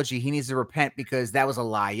apology. He needs to repent because that was a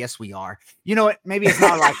lie. Yes, we are. You know what? Maybe it's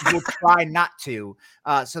not a lie. We'll try not to.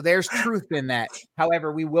 So there's truth in that.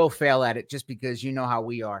 However, we will fail at it just because you know how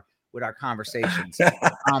we are with our conversations.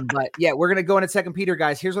 But yeah, we're going to go into 2 Peter,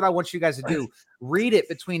 guys. Here's what I want you guys to do. Read it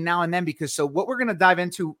between now and then, because so what we're going to dive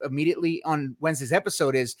into immediately on Wednesday's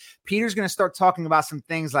episode is Peter's going to start talking about some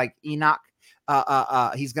things like Enoch.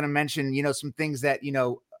 He's going to mention, some things that,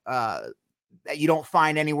 that you don't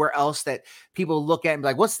find anywhere else that people look at and be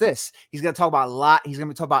like, what's this? He's going to talk about Lot. He's going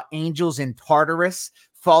to talk about angels in Tartarus,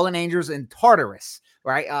 fallen angels in Tartarus.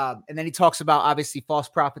 Right. And then he talks about obviously false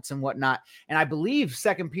prophets and whatnot. And I believe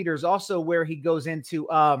 2 Peter is also where he goes into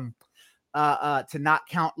to not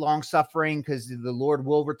count long suffering because the Lord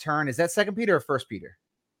will return. Is that 2 Peter or 1 Peter?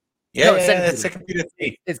 Yeah, it's 2 Peter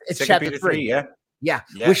 3. It's chapter Peter 3. Yeah,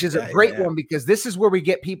 which is a great one because this is where we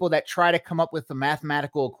get people that try to come up with a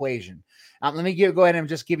mathematical equation. Let me go ahead and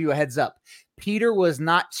just give you a heads up. Peter was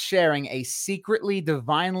not sharing a secretly,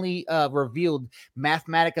 divinely revealed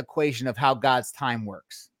mathematical equation of how God's time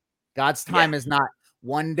works. God's time is not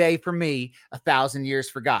 1 day for me, 1,000 years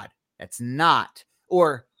for God. That's not,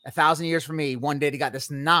 or 1,000 years for me, 1 day to God.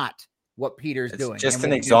 That's not what Peter's doing. Just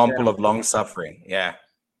an example of long suffering. Yeah,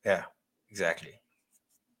 exactly.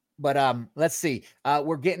 But let's see.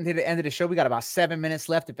 We're getting to the end of the show. We got about 7 minutes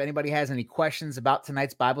left. If anybody has any questions about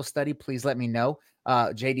tonight's Bible study, please let me know.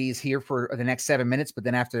 JD is here for the next 7 minutes, but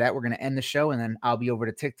then after that, we're going to end the show, and then I'll be over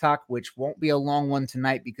to TikTok, which won't be a long one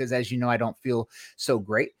tonight because, as you know, I don't feel so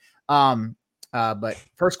great. But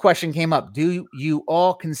first question came up. Do you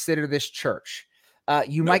all consider this church?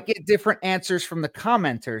 You might get different answers from the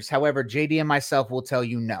commenters. However, JD and myself will tell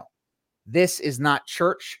you no. This is not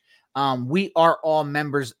church. We are all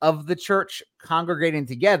members of the church congregating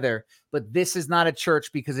together, but this is not a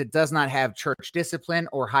church because it does not have church discipline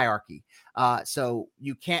or hierarchy. So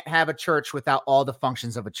you can't have a church without all the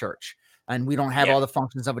functions of a church. And we don't have all the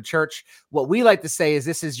functions of a church. What we like to say is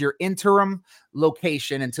this is your interim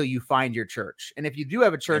location until you find your church. And if you do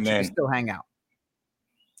have a church, you can still hang out.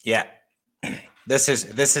 Yeah. This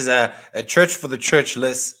is a church for the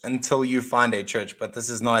churchless until you find a church, but this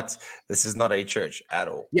is not a church at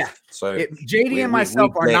all. Yeah. So JD and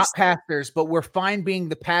myself are not pastors, but we're fine being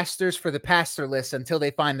the pastors for the pastorless until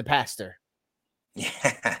they find the pastor.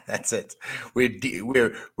 Yeah, that's it. We're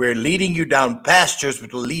leading you down pastures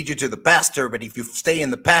which will lead you to the pastor, but if you stay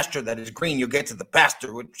in the pasture that is green, you'll get to the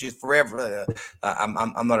pasture which is forever.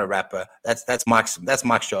 I'm not a rapper. That's Mark's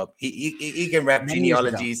job. He can rap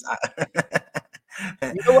genealogies.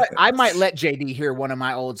 You know what? I might let JD hear one of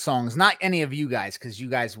my old songs. Not any of you guys, because you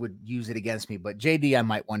guys would use it against me. But JD, I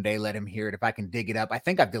might one day let him hear it if I can dig it up. I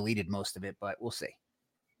think I've deleted most of it, but we'll see.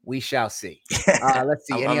 We shall see. Let's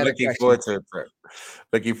see. I'm looking forward to it, bro.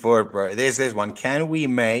 Looking forward, bro. There's one. Can we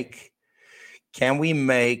make can we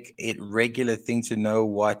make it regular thing to know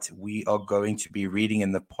what we are going to be reading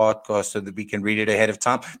in the podcast so that we can read it ahead of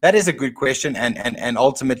time? That is a good question. And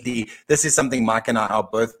ultimately, this is something Mike and I are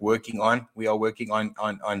both working on. We are working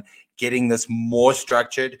on getting this more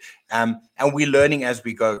structured. And we're learning as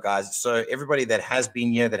we go, guys. So everybody that has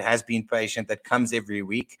been here, that has been patient, that comes every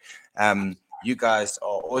week, you guys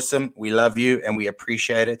are awesome. We love you and we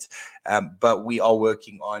appreciate it. But we are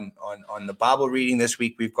working on the Bible reading this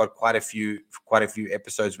week. We've got quite a few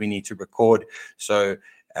episodes we need to record. So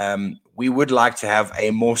we would like to have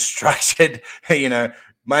a more structured,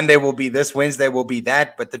 Monday will be this, Wednesday will be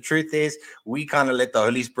that. But the truth is, we kind of let the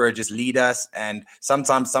Holy Spirit just lead us. And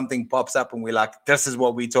sometimes something pops up and we're like, this is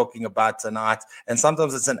what we're talking about tonight. And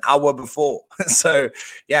sometimes it's an hour before. So,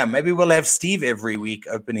 yeah, maybe we'll have Steve every week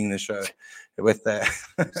opening the show with that.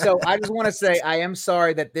 So I just want to say, I am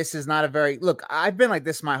sorry that this is not look, I've been like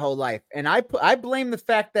this my whole life. And I blame the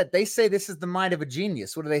fact that they say this is the mind of a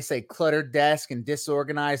genius. What do they say? Cluttered desk and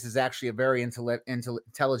disorganized is actually a very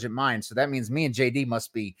intelligent mind. So that means me and JD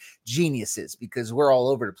must be geniuses because we're all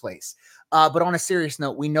over the place. But on a serious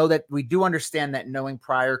note, we know that we do understand that knowing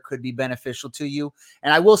prior could be beneficial to you.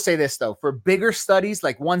 And I will say this, though, for bigger studies,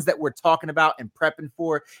 like ones that we're talking about and prepping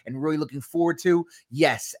for and really looking forward to,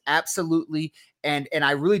 yes, absolutely. And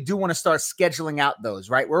I really do want to start scheduling out those,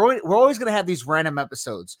 right? We're always going to have these random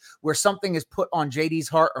episodes where something is put on JD's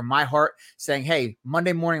heart or my heart saying, hey,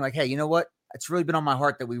 Monday morning, like, hey, you know what? It's really been on my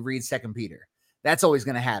heart that we read 2 Peter. That's always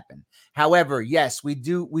going to happen. However, yes, we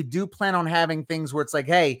do plan on having things where it's like,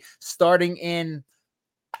 hey, starting in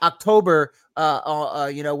October,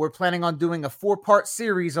 we're planning on doing a 4-part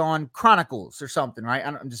series on Chronicles or something, right?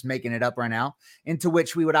 I'm just making it up right now, into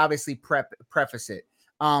which we would obviously preface it.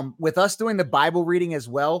 With us doing the Bible reading as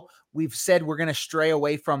well, we've said we're going to stray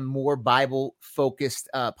away from more Bible focused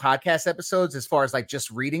podcast episodes as far as like just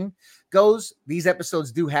reading goes. These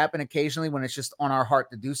episodes do happen occasionally when it's just on our heart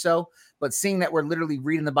to do so. But seeing that we're literally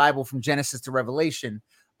reading the Bible from Genesis to Revelation,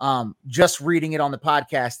 just reading it on the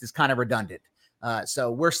podcast is kind of redundant.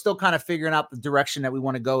 So we're still kind of figuring out the direction that we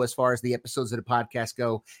want to go as far as the episodes of the podcast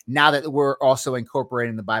go, now that we're also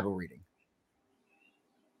incorporating the Bible reading.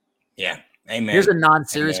 Yeah. Amen. Here's a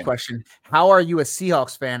non-serious question. How are you a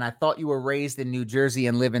Seahawks fan? I thought you were raised in New Jersey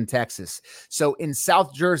and live in Texas. So in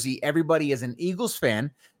South Jersey, everybody is an Eagles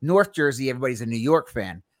fan. North Jersey, everybody's a New York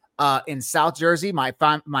fan. In South Jersey, my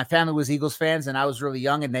family was Eagles fans, and I was really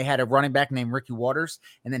young, and they had a running back named Ricky Waters,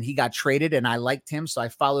 and then he got traded, and I liked him, so I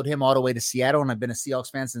followed him all the way to Seattle, and I've been a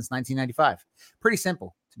Seahawks fan since 1995. Pretty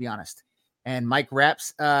simple, to be honest. And Mike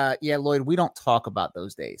Raps, yeah, Lloyd, we don't talk about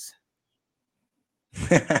those days.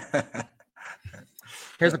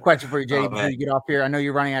 Here's a question for you, JD, before you get off here. I know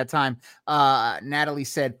you're running out of time. Natalie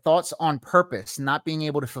said, thoughts on purpose, not being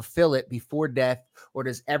able to fulfill it before death, or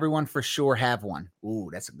does everyone for sure have one?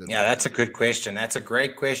 Ooh, that's a good one. Yeah, that's a good question. That's a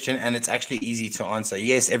great question, and it's actually easy to answer.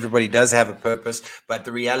 Yes, everybody does have a purpose, but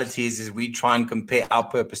the reality is we try and compare our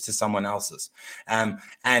purpose to someone else's. And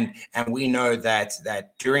we know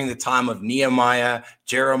that during the time of Nehemiah,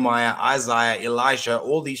 Jeremiah, Isaiah, Elijah,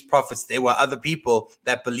 all these prophets, there were other people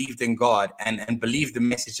that believed in God and believed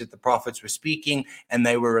the message that the prophets were speaking, and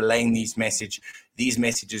they were relaying these messages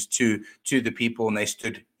to the people, and they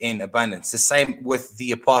stood in abundance. The same with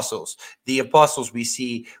the apostles. The apostles we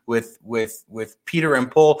see with Peter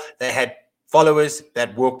and Paul, they had followers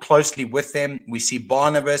that worked closely with them. We see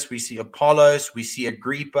Barnabas, we see Apollos, we see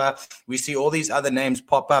Agrippa, we see all these other names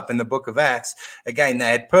pop up in the book of Acts. Again, they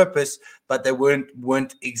had purpose, but they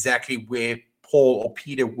weren't exactly where Paul or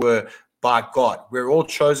Peter were by God. We're all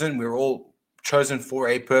chosen. We're all chosen for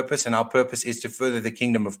a purpose, and our purpose is to further the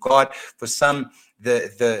kingdom of God. For some,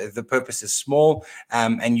 the purpose is small,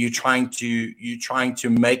 and you're trying to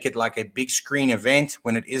make it like a big screen event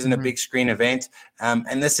when it isn't a big screen event.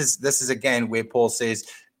 And this is again where Paul says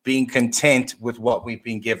being content with what we've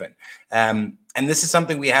been given. And this is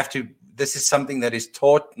something we have to. This is something that is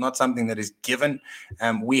taught, not something that is given.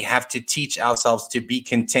 We have to teach ourselves to be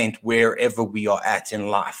content wherever we are at in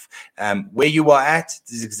life. Where you are at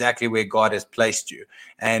is exactly where God has placed you.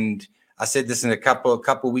 And I said this in a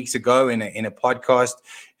couple weeks ago in a podcast.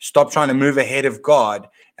 Stop trying to move ahead of God.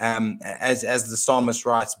 As the psalmist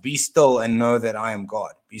writes, be still and know that I am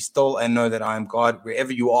God. Be still and know that I am God.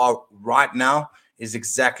 Wherever you are right now is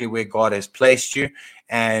exactly where God has placed you.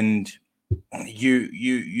 And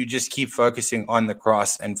you just keep focusing on the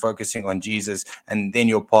cross and focusing on Jesus, and then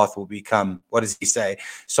your path will become, what does he say?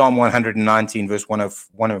 Psalm 119 verse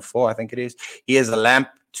 104, I think it is. He is a lamp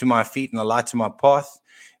to my feet and a light to my path.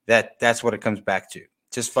 That's what it comes back to.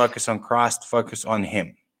 Just focus on Christ, focus on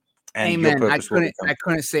him. and your Amen. purpose will become. I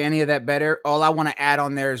couldn't say any of that better. All I want to add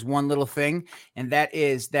on there is one little thing, and that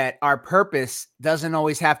is that our purpose doesn't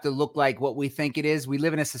always have to look like what we think it is. We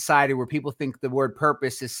live in a society where people think the word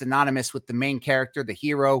purpose is synonymous with the main character, the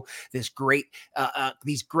hero, these great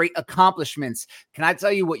accomplishments. Can I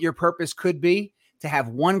tell you what your purpose could be? To have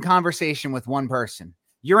one conversation with one person.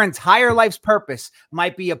 Your entire life's purpose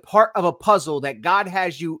might be a part of a puzzle that God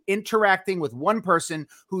has you interacting with one person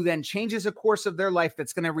who then changes a course of their life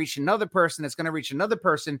that's going to reach another person, that's going to reach another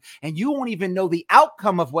person, and you won't even know the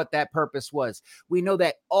outcome of what that purpose was. We know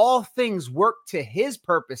that all things work to his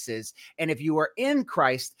purposes, and if you are in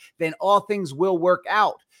Christ, then all things will work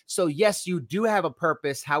out. So yes, you do have a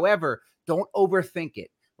purpose. However, don't overthink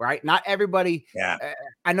it. Right? Not everybody. Yeah.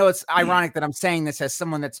 I know it's ironic that I'm saying this as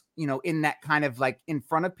someone that's, in that kind of like in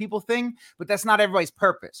front of people thing, but that's not everybody's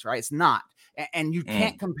purpose, right? It's not. And you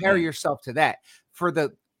can't compare yourself to that. For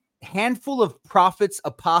the handful of prophets,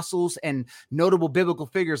 apostles, and notable biblical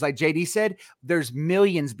figures, like JD said, there's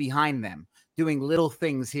millions behind them doing little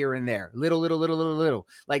things here and there. Little.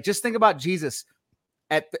 Like, just think about Jesus.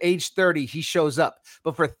 At age 30, he shows up.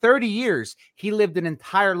 But for 30 years, he lived an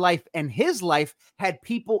entire life, and his life had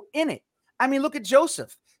people in it. I mean, look at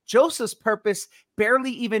Joseph. Joseph's purpose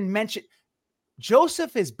barely even mentioned.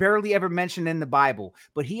 Joseph is barely ever mentioned in the Bible,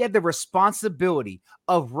 but he had the responsibility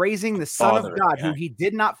of raising the son of God, who he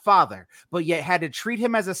did not father, but yet had to treat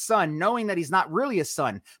him as a son, knowing that he's not really a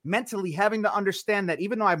son, mentally having to understand that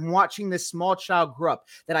even though I'm watching this small child grow up,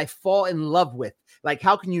 that I fall in love with. Like,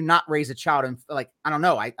 how can you not raise a child? And like, I don't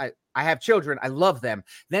know. I have children. I love them.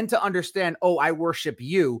 Then to understand, oh, I worship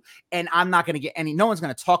you, and I'm not going to get no one's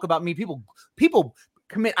going to talk about me. People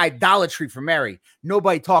commit idolatry for Mary.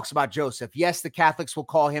 Nobody talks about Joseph. Yes, the Catholics will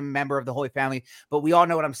call him a member of the Holy Family, but we all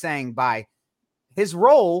know what I'm saying by his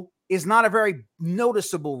role is not a very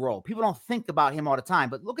noticeable role. People don't think about him all the time,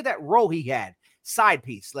 but look at that role he had. Side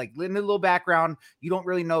piece, like in the little background, you don't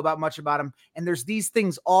really know about much about him. And there's these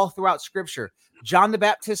things all throughout scripture. John the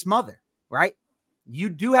Baptist's mother, right? You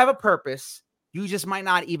do have a purpose. You just might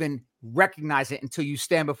not even recognize it until you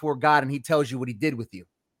stand before God and he tells you what he did with you.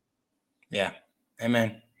 Yeah.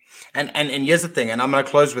 Amen. And here's the thing, and I'm going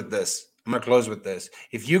to close with this.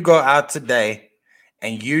 If you go out today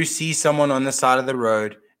and you see someone on the side of the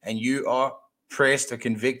road and you are pressed or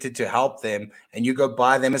convicted to help them, and you go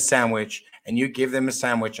buy them a sandwich and you give them a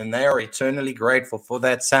sandwich and they are eternally grateful for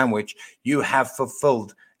that sandwich, you have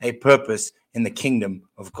fulfilled a purpose in the kingdom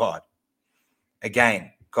of God.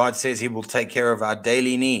 Again, God says he will take care of our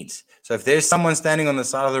daily needs. So if there's someone standing on the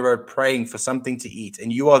side of the road praying for something to eat,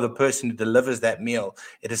 and you are the person who delivers that meal,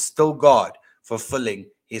 it is still God fulfilling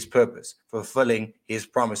his purpose, fulfilling his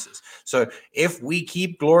promises. So if we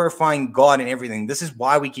keep glorifying God in everything, this is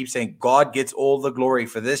why we keep saying God gets all the glory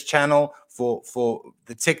for this channel, for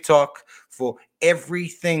the TikTok, for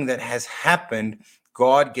everything that has happened.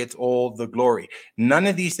 God gets all the glory. None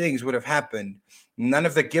of these things would have happened. None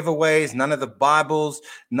of the giveaways, none of the Bibles,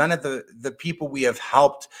 none of the people we have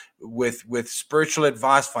helped with spiritual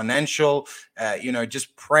advice, financial,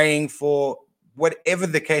 just praying for whatever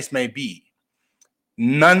the case may be.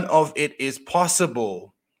 None of it is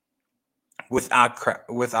possible without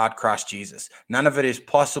Christ Jesus. None of it is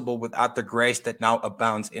possible without the grace that now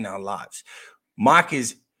abounds in our lives. Mark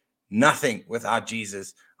is nothing without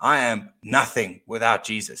Jesus. I am nothing without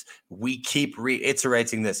Jesus. We keep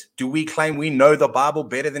reiterating this. Do we claim we know the Bible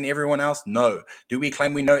better than everyone else? No. Do we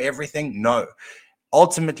claim we know everything? No.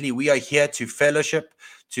 Ultimately, we are here to fellowship,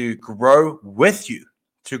 to grow with you.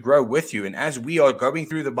 And as we are going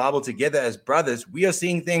through the Bible together as brothers, we are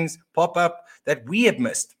seeing things pop up that we have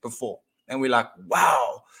missed before. And we're like,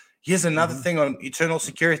 wow, here's another thing on eternal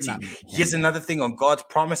security. Here's another thing on God's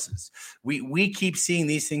promises. We keep seeing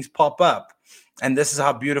these things pop up. And this is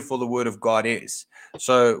how beautiful the word of God is.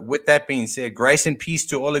 So with that being said, grace and peace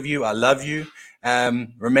to all of you. I love you.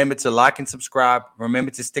 Remember to like and subscribe. Remember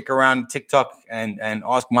to stick around TikTok and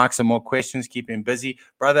ask Mike some more questions. Keep him busy.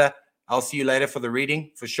 Brother, I'll see you later for the reading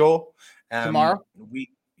for sure. Tomorrow?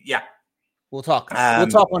 We'll talk. We'll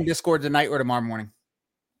talk on Discord tonight or tomorrow morning.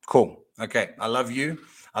 Cool. Okay. I love you.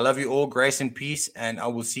 I love you all. Grace and peace. And I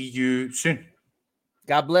will see you soon.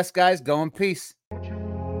 God bless, guys. Go in peace.